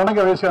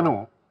విలన్గా వేశాను.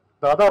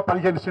 దాదాపు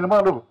 15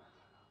 సినిమాలు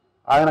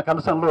ఆయన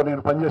కన్సర్న్లో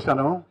నేను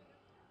పనిచేశాను.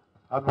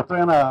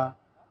 అద్భుతమైన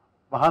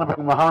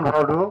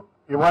మహానుభావుడు.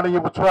 ఇవాళ ఈ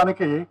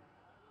ఉత్సవానికి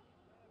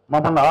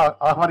మమ్మల్ని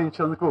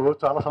ఆహ్వానించేందుకు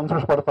చాలా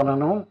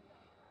సంతోషపడుతున్నాను.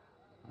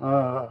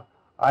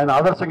 ఆయన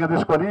ఆదర్శంగా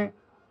తీసుకొని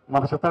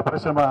మన చిత్ర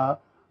పరిశ్రమ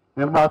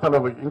నిర్మాతలు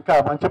ఇంకా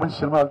మంచి మంచి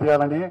సినిమాలు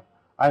తీయాలని,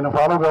 ఆయన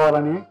ఫాలో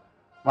కావాలని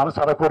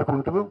మనసారా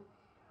కోరుకుంటూ.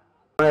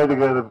 నాయుడు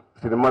గారు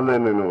సినిమాలో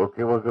నేను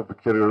ఒకే ఒక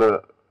పిక్చర్ కూడా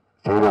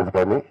చేయలేదు,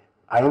 కానీ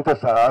ఆయనతో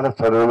చాలా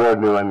చదువుగా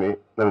ఉండేవాడిని.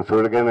 నన్ను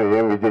చూడగానే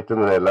ఏం విజయ్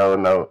చంద్ర ఎలా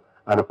ఉన్నావు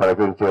అని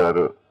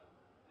పలకరించేవారు.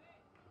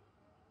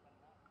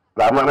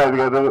 రామానాయుడు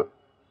గారు,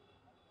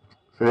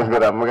 సురేష్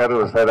గారు అమ్మగారు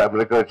ఒకసారి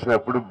అమెరికా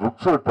వచ్చినప్పుడు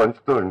బుక్స్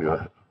పంచుతూ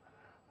ఉండేవారు.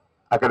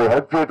 అక్కడ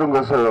హెల్ప్ చేయడం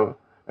కోసం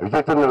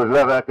విజయ్ చంద్ర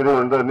వెళ్ళారు, అక్కడే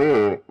ఉండని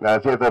నా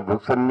చేత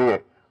బుక్స్ అన్ని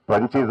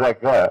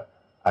పంచేదాకా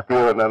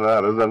అక్కడే ఉన్నాను. ఆ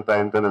రోజంతా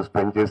ఆయనతో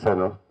స్పెండ్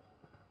చేశాను.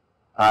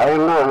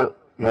 ఆయనలో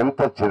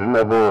ఎంత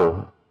చిరునవ్వు,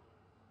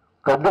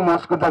 కళ్ళు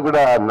మూసుకున్నా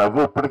కూడా ఆ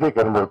నవ్వు ఇప్పటికే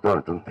కనబడుతూ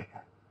ఉంటుంది.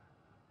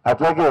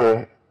 అట్లాగే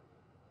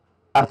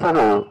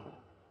అసలు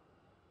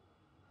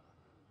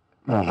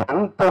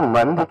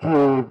ఎంతమందికి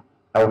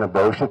ఆయన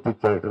భవిష్యత్తు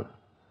ఇచ్చాడు,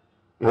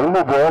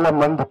 ఎన్ని వేల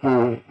మందికి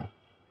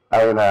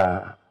ఆయన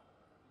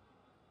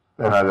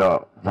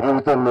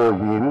జీవితంలో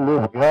ఎన్ని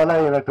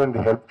విధాలైనటువంటి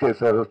హెల్ప్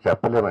చేశారో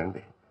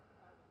చెప్పలేమండి.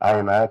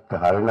 ఆయన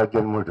కారణ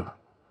జన్ముడు,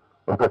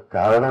 ఒక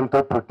కారణంతో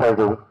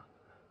పుట్టాడు.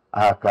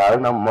 ఆ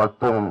కారణం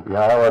మొత్తం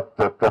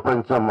యావత్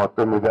ప్రపంచం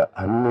మొత్తం మీద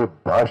అన్ని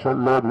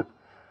భాషల్లో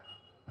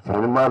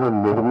సినిమాలు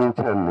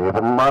నిర్మించిన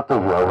నిర్మాత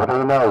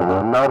ఎవరైనా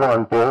ఉన్నారు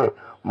అంటే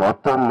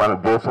మొత్తం మన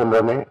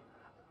దేశంలోనే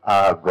ఆ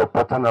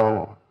గొప్పతనం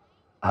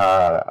ఆ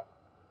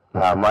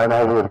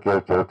రామానాయుడు గారికి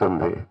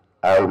చెబుతుంది.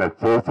 ఆయన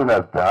చేసిన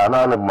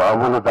దానాలు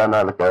మామూలు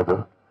దానాలు కాదు.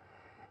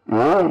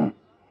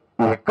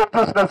 ఎక్కడ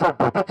చూసినా సరే,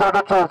 ప్రతి చోట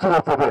చూసినా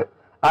సరే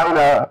ఆయన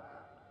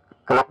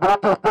క్లబ్లో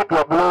చూస్తే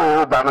క్లబ్లో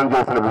దానం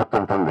చేసిన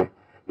గుర్తుంటుంది,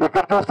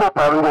 ఇక్కడ చూస్తే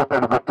దానం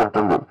చేసిన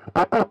గుర్తుంటుంది.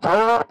 ప్రతి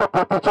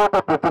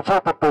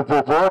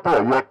చోట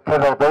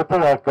ఎక్కడైతే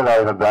అక్కడ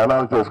ఆయన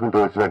దానాలు చేసుకుంటూ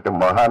వచ్చినట్టు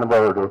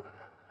మహానుభావుడు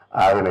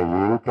ఆయన.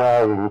 ఇంకా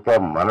ఇంకా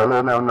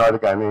మనలోనే ఉన్నాడు,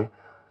 కానీ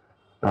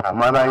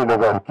రామానాయుడు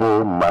గారికి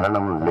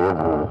మరణం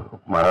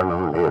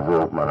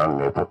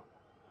లేదు.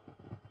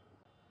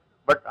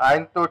 బట్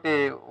ఆయనతోటి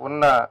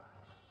ఉన్న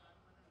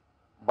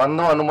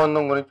బంధం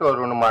అనుబంధం గురించి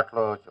 2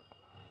 మాటలు చెప్పు.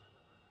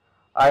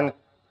 ఆయన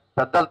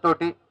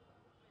పెద్దలతోటి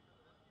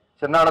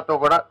చిన్నాళ్ళతో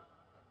కూడా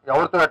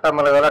ఎవరితో ఎట్టా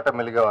మెలగాలో అట్ట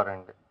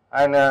మెలిగేవారండి.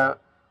 ఆయన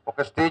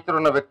ఒక స్టేజ్లో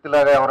ఉన్న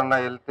వ్యక్తిలాగా ఎవరన్నా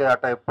వెళ్తే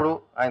అట్ట ఎప్పుడు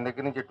ఆయన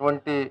దగ్గర నుంచి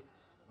ఎటువంటి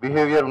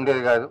బిహేవియర్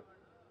ఉండేది కాదు.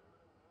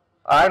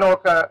 ఆయన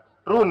ఒక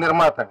ట్రూ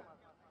నిర్మాత అండి.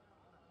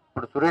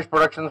 ఇప్పుడు సురేష్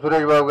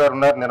బాబు గారు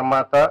ఉన్నారు,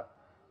 నిర్మాత,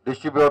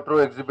 డిస్ట్రిబ్యూటర్,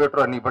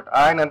 ఎగ్జిబ్యూటర్ అన్ని. బట్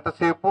ఆయన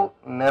ఎంతసేపు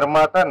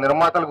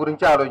నిర్మాతల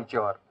గురించి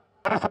ఆలోచించేవారు.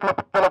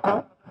 పిల్లలకు,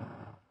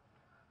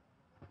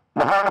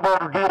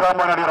 మహానుభావుడు డి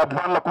రామానాయుడు గారి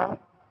అభిమానులకు,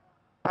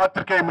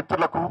 పాత్రికేయ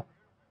మిత్రులకు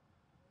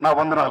నా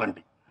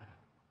వందనాలండి.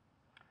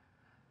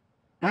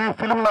 ఈ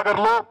ఫిల్మ్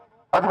నగర్లో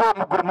అదిగో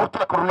 3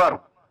 మూర్తులు అక్కడ ఉన్నారు.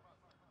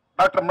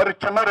 డాక్టర్ మర్రి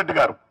చెన్నారెడ్డి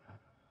గారు,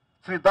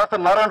 శ్రీ దాస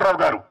నారాయణరావు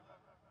గారు,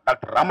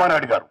 డాక్టర్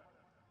రామానాయుడు గారు.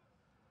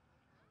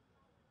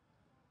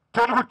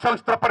 తెలుగు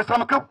చలచిత్ర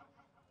పరిశ్రమకు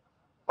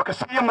ఒక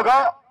సీఎంగా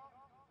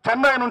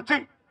చెన్నై నుంచి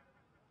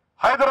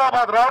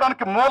హైదరాబాద్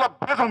రావడానికి మూల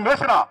బీజం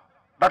వేసిన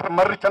డాక్టర్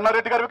మర్రి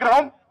చెన్నారెడ్డి గారి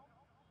విగ్రహం.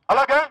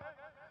 అలాగే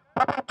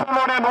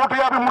ప్రపంచంలోనే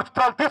 153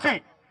 చిత్రాలు తీసి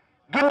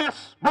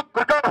గిన్నిస్ బుక్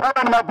రికార్డ్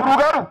హోల్డర్ మా గురువు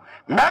గారు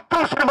మ్యాక్టో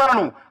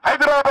సినిమాలను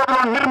హైదరాబాద్ లో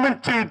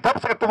నిర్మించి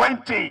దర్శకత్వం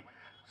వహించి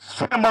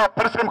సినిమా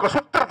పరిశ్రమకు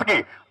సుస్థిరతకి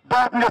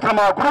దోహదం చేసిన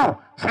మా గురువు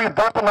శ్రీ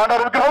దాస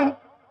నారాయణ విగ్రహం.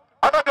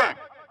 అలాగే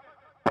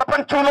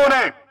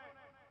ప్రపంచంలోనే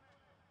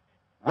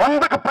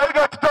 100కు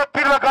పైగా చిత్రాలు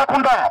తీరిన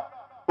కాకుండా,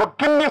 ఒక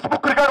గిన్నిస్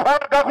బుక్ రికార్డ్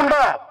హోల్డర్ కాకుండా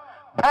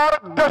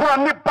భారతదేశంలో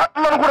అన్ని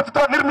భాషలను కూడా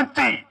చిత్రాలు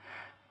నిర్మించి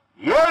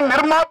ఏ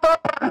నిర్మాత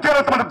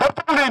ప్రకటించినటువంటి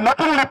దర్శకుల్ని,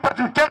 నటుల్ని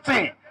పరిచయం చేసి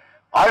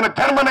ఆయన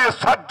జన్మనే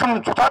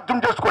సుసాధ్యం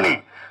చేసుకుని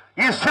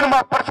ఈ సినిమా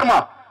పరిశ్రమ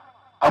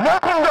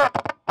అమోఘంగా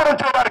తప్పడం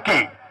చేయడానికి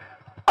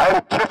ఆయన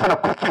చేసిన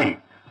కృషి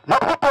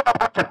నవ్వుతో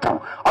భవిష్యత్తు.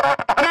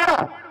 అలాంటి మహనీయుడు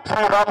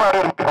శ్రీ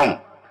రామారావు విగ్రహం.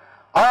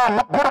 ఆ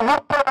 3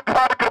 మూర్తుల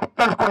విగ్రహానికి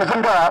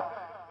నిజంగా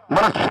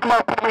మన సినిమా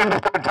ఫిల్మ్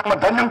ఇండస్ట్రీ చాలా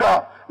ధన్యంగా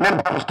నేను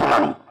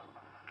భావిస్తున్నాను.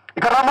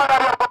 ఇక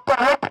రామారావు గారు గొప్ప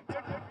రేట్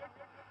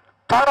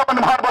చాలా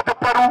మంది మహానుభావులు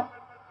చెప్పారు,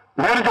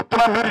 నేను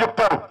చెప్తున్నా, మీరు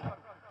చెప్తారు.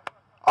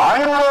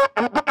 ఆయనలో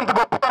ఎంత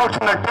గొప్పతనం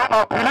వచ్చిందంటే నా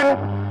ఫీలింగ్,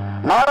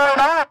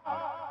 నారాయణ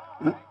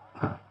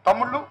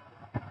తమ్ముళ్ళు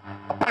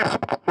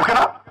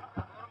ఓకేనా,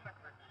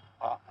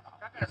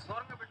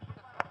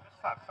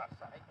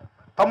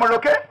 తమ్ముళ్ళు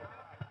ఓకే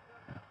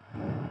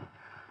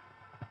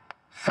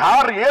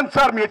సార్. ఏం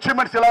సార్ మీ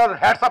అచీవ్మెంట్స్ ఇలా,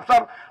 హ్యాట్స్ ఆఫ్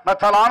సార్, నాకు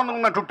చాలా ఆనందంగా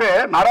ఉన్నట్టుంటే.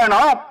 నారాయణ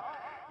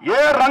ఏ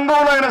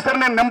రంగంలో అయినా సరే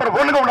నేను నెంబర్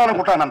 1గా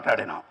ఉండాలనుకుంటాను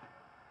అంటాడు ఆయన.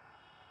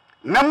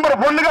 నెంబర్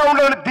 1గా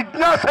ఉండాలని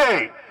జిజ్ఞాసే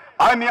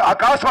ఆయన్ని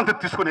ఆకాశం అంతా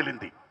తీసుకుని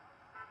వెళ్ళింది.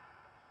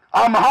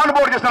 ఆ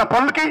మహానుభావుడు చేసిన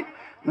పనులకి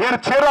నేను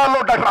చీరాల్లో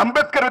డాక్టర్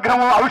అంబేద్కర్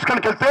విగ్రహం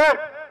ఆవిష్కరణకి వెళ్తే,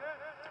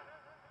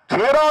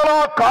 చీరాల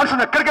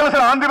కాన్స్టిట్యూషన్ ఎక్కడికి వెళ్ళిన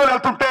సరే ఆంధ్రవేలు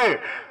వెళ్తుంటే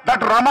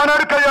డాక్టర్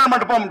రామానాయుడు కళ్యాణ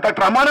మండపం,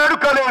 doctor Ramanaidu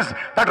college,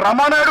 doctor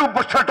Ramanaidu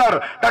bus shelter,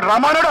 doctor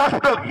Ramanaidu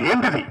hospital,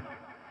 ఏంటిది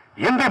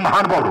ఏంది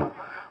మహానుభావుడు.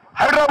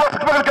 హైదరాబాద్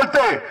చుట్టుపక్కలకి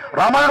వెళ్తే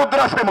Ramanaidu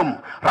ఉత్తరాశ్రమం,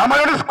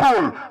 Ramanaidu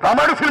school,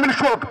 Ramanaidu film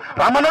institute,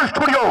 Ramanaidu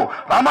studio,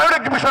 Ramanaidu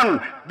exhibition,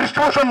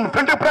 distribution,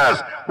 printing press,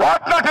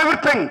 what not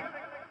everything.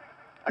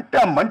 అంటే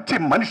ఆ మంచి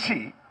మనిషి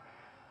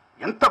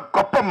ఎంత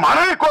గొప్ప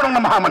మానవీయ ఉన్న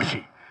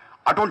మహామనిషి.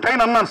 అటువంటి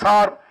ఆయన అన్నాను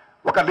సార్,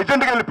 ఒక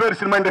లెజెండ్గా వెళ్ళిపోయారు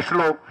సినిమా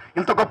ఇండస్ట్రీలో,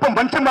 ఇంత గొప్ప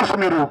మంచి మనసు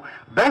మీరు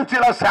దయచి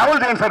ఇలా సేవలు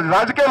చేయండి సార్,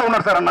 రాజకీయాలు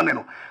ఉన్నారు సార్ అన్నాను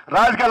నేను.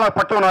 రాజకీయాలు నాకు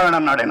పట్టు ఉన్నాడని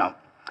అన్నాడు ఆయన.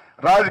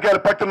 రాజకీయాలు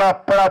పట్టినా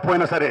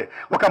పడకపోయినా సరే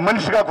ఒక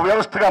మనిషిగా, ఒక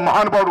వ్యవస్థగా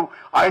మహానుభావుడు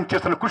ఆయన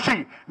చేస్తున్న కృషి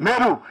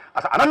మేలు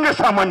అసలు అనన్య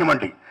సామాన్యం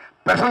అండి.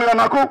 పర్సనల్గా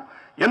నాకు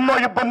ఎన్నో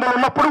ఇబ్బందులు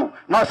ఉన్నప్పుడు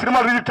నా సినిమా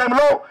రిలీజ్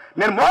టైంలో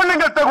నేను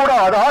మార్నింగ్ వెళ్తే కూడా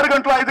అది 6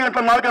 గంటలు 5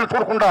 గంటలు 4 గంటలు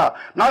చూడకుండా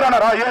నారాయణ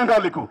రా ఏం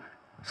కాదు నీకు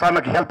సార్,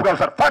 నాకు హెల్ప్ కావాలి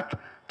సార్, ఫస్ట్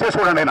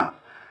చేసుకోండి ఆయన.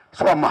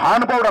 సో ఆ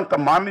మహానుభావుడు అంత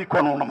మానవీయ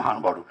కోణం ఉన్న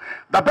మహానుభావుడు.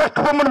 The best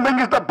human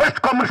being is the best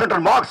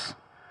combination marks.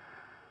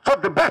 So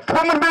the best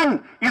human being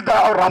is the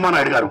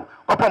Ramanaidu గారు,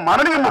 గొప్ప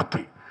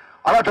మానవీయమూర్తి.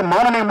 అలాంటి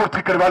మానవీయమూర్తి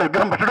ఇక్కడ వాళ్ళ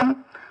విగ్రహం పెట్టడం,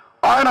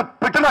 ఆయన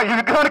పెట్టిన ఈ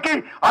విగ్రహానికి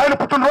ఆయన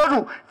పుట్టినరోజు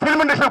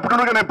ఫిల్మ్ ఇండస్ట్రీ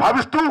పుట్టినరోజుగా నేను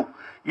భావిస్తూ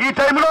ఈ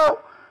టైంలో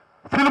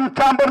ఫిల్మ్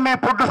ఛాంబర్ని,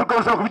 ప్రొడ్యూసర్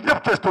కౌన్సిల్కి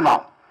విజ్ఞప్తి చేస్తున్నాం.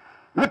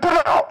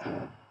 మిత్రులు,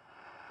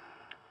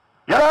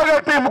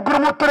 ఎలాగైతే ముగ్గురు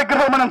మూర్తి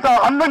విగ్రహం మనం ఎంత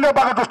అందంగా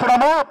బాగా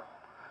చూస్తున్నామో,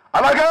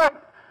 అలాగే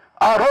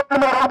ఆ రోడ్డు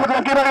మీద రఘుపతి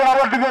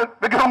వెంకయ్య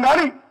విగ్రహం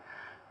కానీ,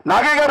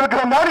 నాగయ్య గారి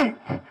విగ్రహం కానీ,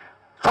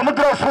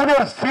 సముద్ర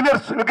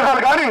సీనియర్స్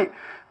విగ్రహాలు కానీ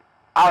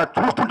ఆ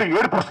చూస్తుంటే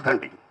ఏడుపు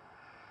వస్తుందండి.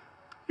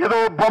 ఏదో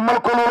బొమ్మల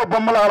కొలువులో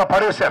బొమ్మలు అలా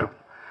పడేశారు.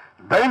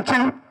 దయించి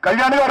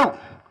కళ్యాణి గారు,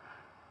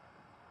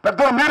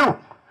 పెద్దలు మీరు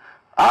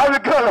ఆ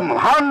విగ్రహాలు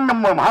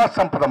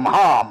మహాసంపద,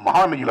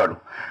 మహానీయులాడు,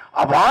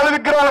 ఆ వాళ్ళ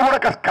విగ్రహాలు కూడా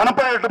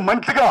కనపడేట్టు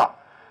మంచిగా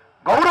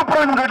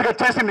గౌరవప్రదంగా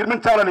చేసి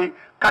నిర్మించాలని,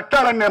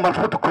 కట్టాలని నేను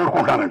మనస్ఫూర్తి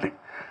కోరుకుంటానండి.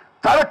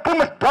 చాలా టూ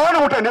మచ్ డ్రాన్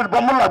ఉంటాయి. నేను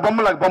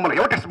బొమ్మలు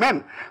ఎవట్ ఇట్స్ మెయిన్.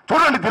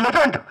 చూడండి ది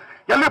లెజెండ్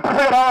ఎల్వి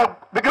ప్రసాద్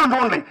విగ్రహం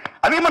చూడండి,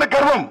 అది మన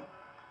గర్వం.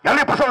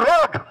 LV Prasad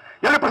road,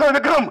 LV Prasad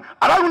విగ్రహం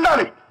అలా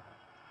ఉండాలి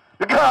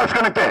విగ్రహ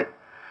ఆవిష్కరణతే.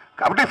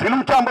 కాబట్టి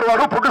ఫిల్మ్ ఛాంబర్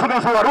వారు, ప్రొడ్యూసర్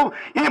కౌన్సిల్ వారు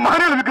ఈ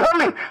మహనీయుల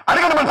విగ్రహాన్ని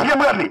అడగండి మన సీఎం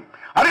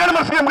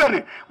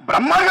గారిని,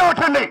 బ్రహ్మాండంగా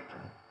వచ్చండి.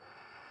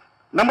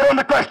 Number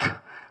 1 request.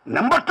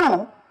 నెంబర్ 2,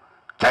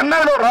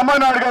 చెన్నైలో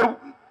రామానాయుడు గారు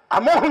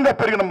అమోఘంగా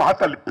పెరిగిన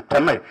మహాతల్లి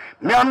చెన్నై.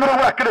 మీ అందరూ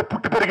కూడా అక్కడే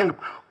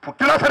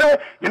పుట్టినా సరే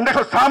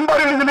ఇండస్ట్రీ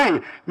సాంబార్ వెళ్ళింది,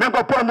 మేము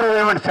గొప్ప అందరూ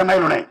ఏమండి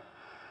చెన్నైలోనే.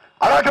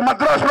 అలాగే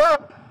మద్రాసులో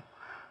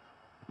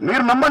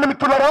మీరు నమ్మండి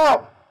మిత్రులారా,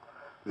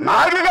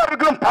 నాగి గారి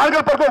విగ్రహం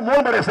పానగల్ పడుకో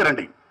మూలం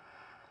పడేశారండి.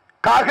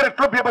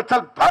 కాకిరెట్లో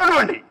బీభత్సాలు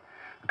దారుణమండి.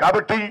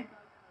 కాబట్టి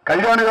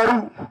కళ్యాణి గారు,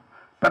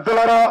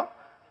 పెద్దలారా,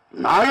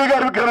 నాగి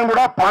గారి విగ్రహం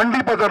కూడా పాండీ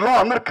బజార్లో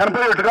అందరూ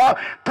కనపడేట్టుగా,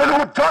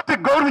 తెలుగు జాతి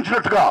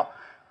గౌరవించినట్టుగా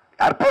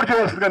ఏర్పాటు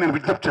చేయాల్సిందిగా నేను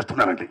విజ్ఞప్తి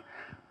చేస్తున్నానండి.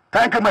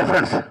 Thank you my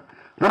friends.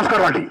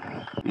 నమస్కారం అండి.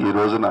 ఈ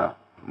రోజున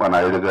మా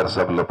నాయుడు గారి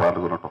సభలో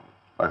పాల్గొనడం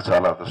నాకు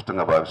చాలా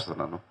అదృష్టంగా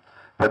భావిస్తున్నాను.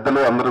 పెద్దలు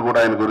అందరూ కూడా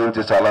ఆయన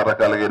గురించి చాలా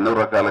రకాలుగా, ఎన్నో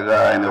రకాలుగా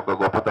ఆయన యొక్క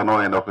గొప్పతనం,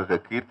 ఆయన ఒక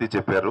కీర్తి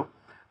చెప్పారు.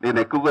 నేను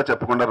ఎక్కువగా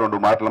చెప్పకుండా 2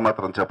 మాటలు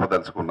మాత్రం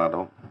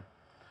చెప్పదలుచుకున్నాను.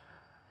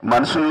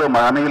 మనుషుల్లో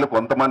మహనీయులు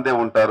కొంతమందే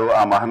ఉంటారు.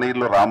 ఆ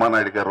మహనీయుల్లో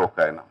రామానాయుడు గారు ఒక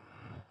ఆయన.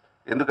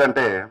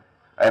 ఎందుకంటే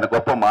ఆయన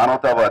గొప్ప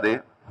మానవతావాది,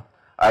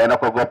 ఆయన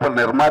ఒక గొప్ప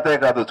నిర్మాతే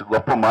కాదు,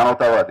 గొప్ప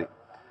మానవతావాది.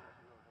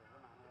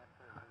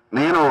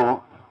 నేను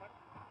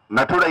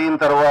నటుడు అయిన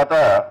తర్వాత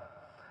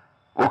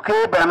ఒకే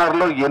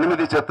బ్యానర్లో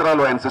 8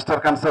 చిత్రాలు, ఆయన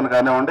సిస్టర్ కన్సర్న్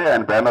కానివ్వండి,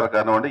 ఆయన బ్యానర్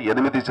కానివ్వండి,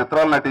 8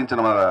 చిత్రాలు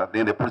నటించిన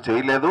నేను ఎప్పుడు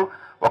చేయలేదు.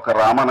 ఒక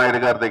రామానాయుడు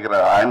గారి దగ్గర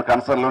ఆయన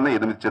కన్సర్న్లోనే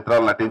 8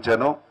 చిత్రాలు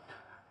నటించాను.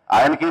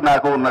 ఆయనకి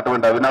నాకు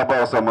ఉన్నటువంటి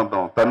అవినాభావ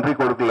సంబంధం తండ్రి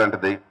కొడుకు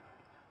లాంటిది.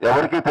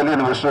 ఎవరికీ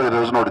తెలియని విషయం ఈ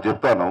రోజున ఒకటి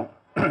చెప్తాను.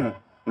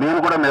 నేను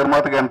కూడా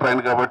నిర్మాతగా ఎంటర్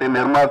అయ్యాను కాబట్టి,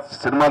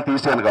 సినిమాలు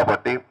తీశాను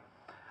కాబట్టి,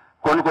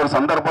 కొన్ని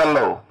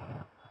సందర్భాల్లో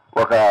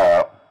ఒక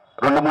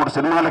 2-3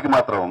 సినిమాలకి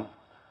మాత్రం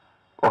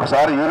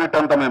ఒకసారి యూనిట్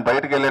అంతా మేము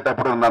బయటకు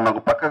వెళ్ళేటప్పుడు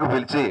నన్ను పక్కకు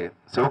పిలిచి,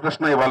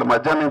 శివకృష్ణ ఇవాళ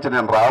మధ్యాహ్నం నుంచి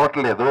నేను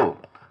రావట్లేదు,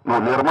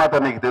 నువ్వు నిర్మాత,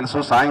 నీకు తెలుసు,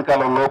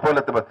 సాయంకాలం లోపల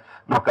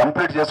నువ్వు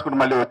కంప్లీట్ చేసుకుని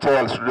మళ్ళీ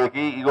వచ్చేయాలి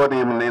స్టూడియోకి, ఇగో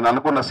నేను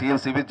అనుకున్న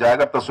సీన్స్ ఇవి,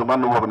 జాగ్రత్త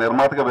సుమన్, నువ్వు ఒక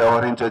నిర్మాతగా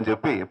వ్యవహరించని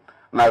చెప్పి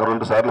నాకు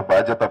 2 సార్లు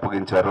బాధ్యత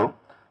అప్పగించారు.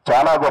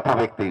 చాలా గొప్ప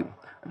వ్యక్తి.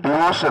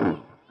 డివోషన్,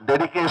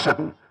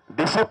 డెడికేషన్,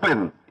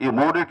 డిసిప్లిన్, ఈ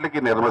మూడిట్లకి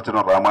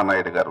నిర్వచనం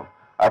రామానాయుడు గారు.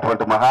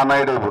 అటువంటి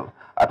మహానాయుడు,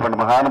 అటువంటి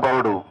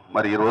మహానుభావుడు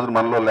మరి ఈ రోజు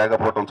మనలో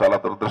లేకపోవడం చాలా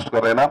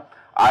దురదృష్టకరమైన.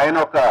 ఆయన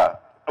యొక్క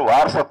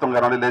వారసత్వం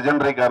కానివ్వండి,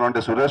 లెజెండరీ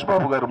కానివ్వండి, సురేష్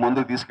బాబు గారు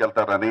ముందుకు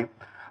తీసుకెళ్తారని,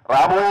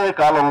 రాబోయే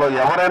కాలంలో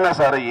ఎవరైనా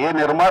సరే, ఏ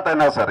నిర్మాత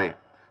అయినా సరే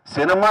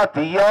సినిమా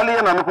తీయాలి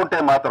అని అనుకుంటే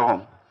మాత్రం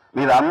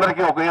మీరు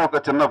అందరికీ ఒకే ఒక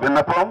చిన్న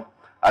విన్నపం,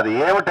 అది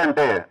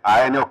ఏమిటంటే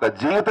ఆయన యొక్క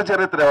జీవిత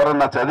చరిత్ర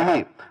ఎవరన్నా చదివి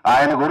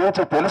ఆయన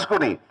గురించి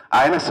తెలుసుకుని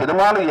ఆయన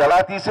సినిమాలు ఎలా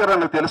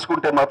తీశారని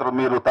తెలుసుకుంటే మాత్రం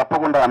మీరు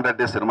తప్పకుండా 100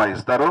 days సినిమా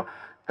ఇస్తారు.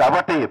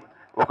 కాబట్టి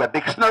ఒక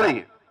డిక్షనరీ,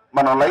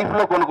 మన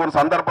లైఫ్లో కొన్ని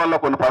సందర్భాల్లో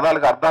కొన్ని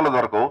పదాలకు అర్థాలు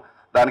దొరకవు,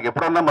 దానికి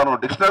ఎప్పుడన్నా మనం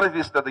డిక్షనరీ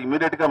తీస్తే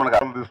ఇమీడియట్గా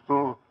మనకు తీస్తూ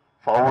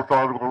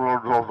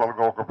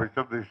సంవత్సరానికి ఒక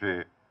పిక్చర్ తీసి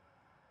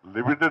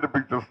లిమిటెడ్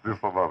పిక్చర్స్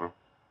తీస్తున్నారు.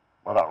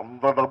 మరి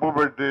అంత డబ్బు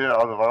పెట్టి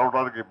అది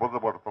రావడానికి ఇబ్బంది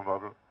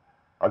పడుతున్నారు.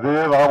 అదే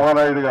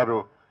రామానాయుడు గారు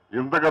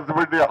ఇంత ఖర్చు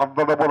పెట్టి అంత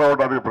డబ్బు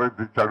రావడానికి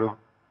ప్రయత్నించాడు,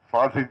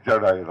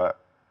 సాధించాడు ఆయన.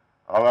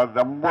 అలా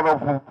నెంబర్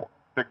ఆఫ్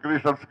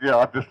టెక్నీషియన్స్కి,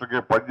 ఆర్టిస్టులకి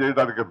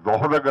పనిచేయడానికి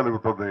దోహదం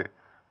కలుగుతుంది.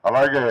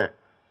 అలాగే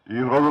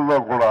ఈ రోజుల్లో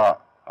కూడా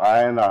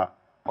ఆయన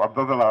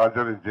పద్ధతిని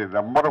ఆచరించి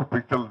నెంబర్ ఆఫ్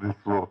పిక్చర్లు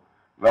తీస్తూ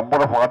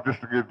నెంబర్ ఆఫ్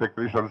ఆర్టిస్ట్కి,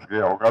 టెక్నీషియన్స్కి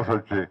అవకాశం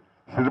వచ్చి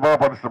సినిమా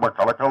పరిశ్రమ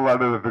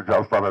కళకళలాడేటట్టు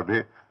చేస్తారని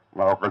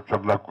నా ఒక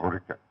చిన్న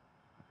కోరిక.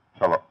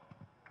 చాలా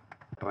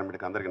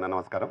అందరికీ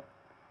నమస్కారం.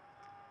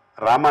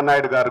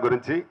 రామానాయుడు గారి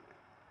గురించి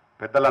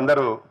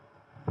పెద్దలందరూ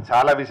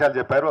చాలా విషయాలు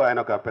చెప్పారు. ఆయన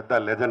ఒక పెద్ద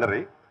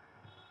లెజెండరీ.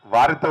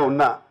 వారితో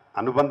ఉన్న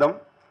అనుబంధం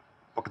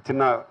ఒక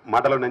చిన్న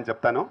మాటలో నేను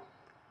చెప్తాను.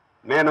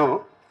 నేను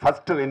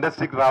ఫస్ట్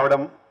ఇండస్ట్రీకి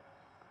రావడం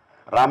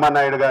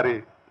రామానాయుడు గారి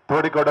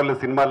తోడికోడళ్ళు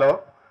సినిమాలో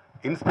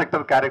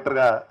ఇన్స్పెక్టర్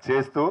క్యారెక్టర్గా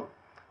చేస్తూ,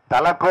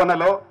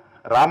 తలకోనలో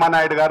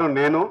రామానాయుడు గారు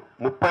నేను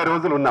 30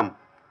 రోజులు ఉన్నాం.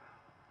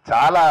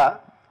 చాలా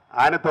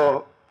ఆయనతో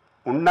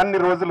ఉన్నన్ని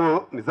రోజులు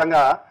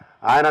నిజంగా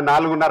ఆయన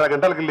 4:30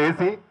 గంటలకు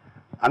లేచి,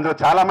 అందులో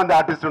చాలామంది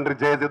ఆర్టిస్టులు ఉంటారు,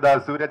 జయజిద్ద,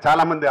 సూర్య,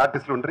 చాలామంది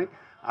ఆర్టిస్టులు ఉంటారు,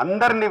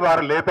 అందరినీ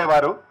వారు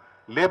లేపేవారు.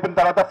 లేపిన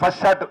తర్వాత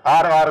ఫస్ట్ షాట్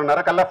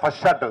 6-6:30 కల్లా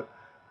ఫస్ట్ షాట్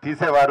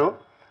తీసేవారు.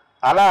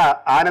 అలా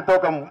ఆయనతో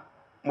ఒక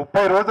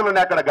 30 రోజులు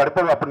అక్కడ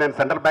గడిపేవారు. అప్పుడు నేను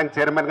సెంట్రల్ బ్యాంక్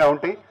చైర్మన్గా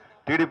ఉండి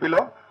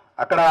టీడీపీలో,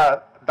 అక్కడ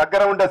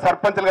దగ్గర ఉండే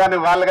సర్పంచ్లు కానీ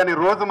వాళ్ళు కానీ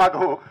రోజు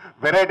మాకు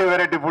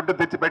వెరైటీ ఫుడ్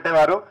తెచ్చి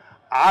పెట్టేవారు.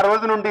 ఆ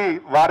రోజు నుండి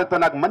వారితో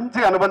నాకు మంచి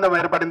అనుబంధం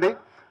ఏర్పడింది.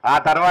 ఆ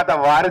తర్వాత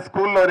వారి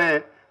స్కూల్లోనే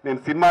నేను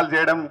సినిమాలు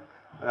చేయడం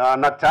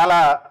నాకు చాలా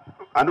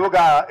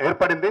అనువుగా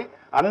ఏర్పడింది.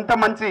 అంత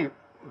మంచి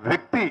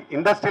వ్యక్తి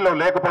ఇండస్ట్రీలో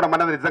లేకపోవడం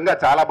అనేది నిజంగా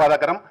చాలా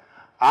బాధాకరం.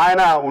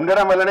 ఆయన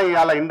ఉండడం వల్లనే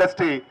ఇవాళ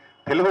ఇండస్ట్రీ,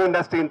 తెలుగు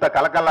ఇండస్ట్రీ ఇంత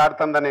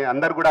కలకలాడుతుందని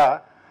అందరు కూడా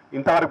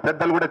ఇంతవరకు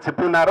పెద్దలు కూడా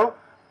చెప్పి ఉన్నారు.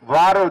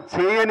 వారు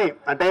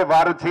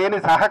చేయని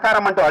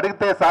సహకారం అంటూ,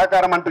 అడిగితే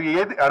సహకారం అంటూ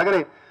ఏది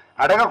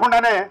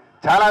అడగకుండానే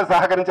చాలా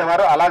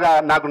సహకరించేవారు. అలాగా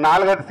నాకు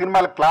 4-5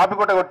 సినిమాలు క్లాప్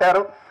కూడా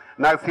కొట్టారు,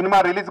 నాకు సినిమా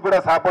రిలీజ్ కూడా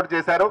సపోర్ట్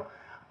చేశారు.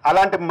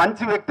 అలాంటి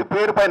మంచి వ్యక్తి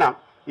పేరు పైన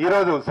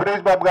ఈరోజు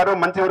సురేష్ బాబు గారు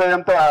మంచి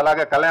హృదయంతో,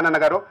 అలాగే కళ్యాణన్న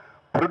గారు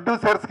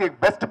ప్రొడ్యూసర్స్కి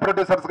బెస్ట్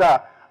ప్రొడ్యూసర్స్గా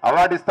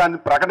అవార్డు ఇస్తానని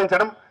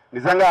ప్రకటించడం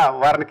నిజంగా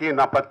వారికి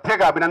నా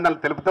ప్రత్యేక అభినందనలు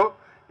తెలుపుతూ,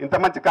 ఇంత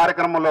మంచి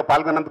కార్యక్రమంలో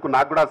పాల్గొన్నందుకు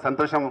నాకు కూడా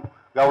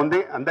సంతోషంగా ఉంది.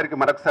 అందరికీ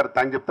మరొకసారి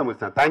థ్యాంక్ చెప్తూ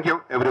ముగిస్తాను. Thank you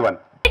everyone.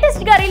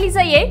 లేటెస్ట్ గా రిలీజ్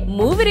అయ్యే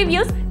మూవీ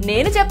రివ్యూస్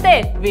నేను చెప్తే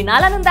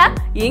వినాలనుందా?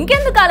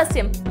 ఇంకెందుకు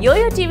ఆలస్యం,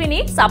 యోయో టీవీని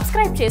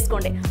సబ్స్క్రైబ్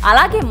చేసుకోండి.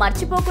 అలాగే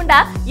మర్చిపోకుండా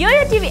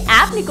యోయో టీవీ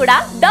యాప్ ని కూడా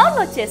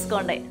డౌన్లోడ్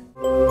చేసుకోండి.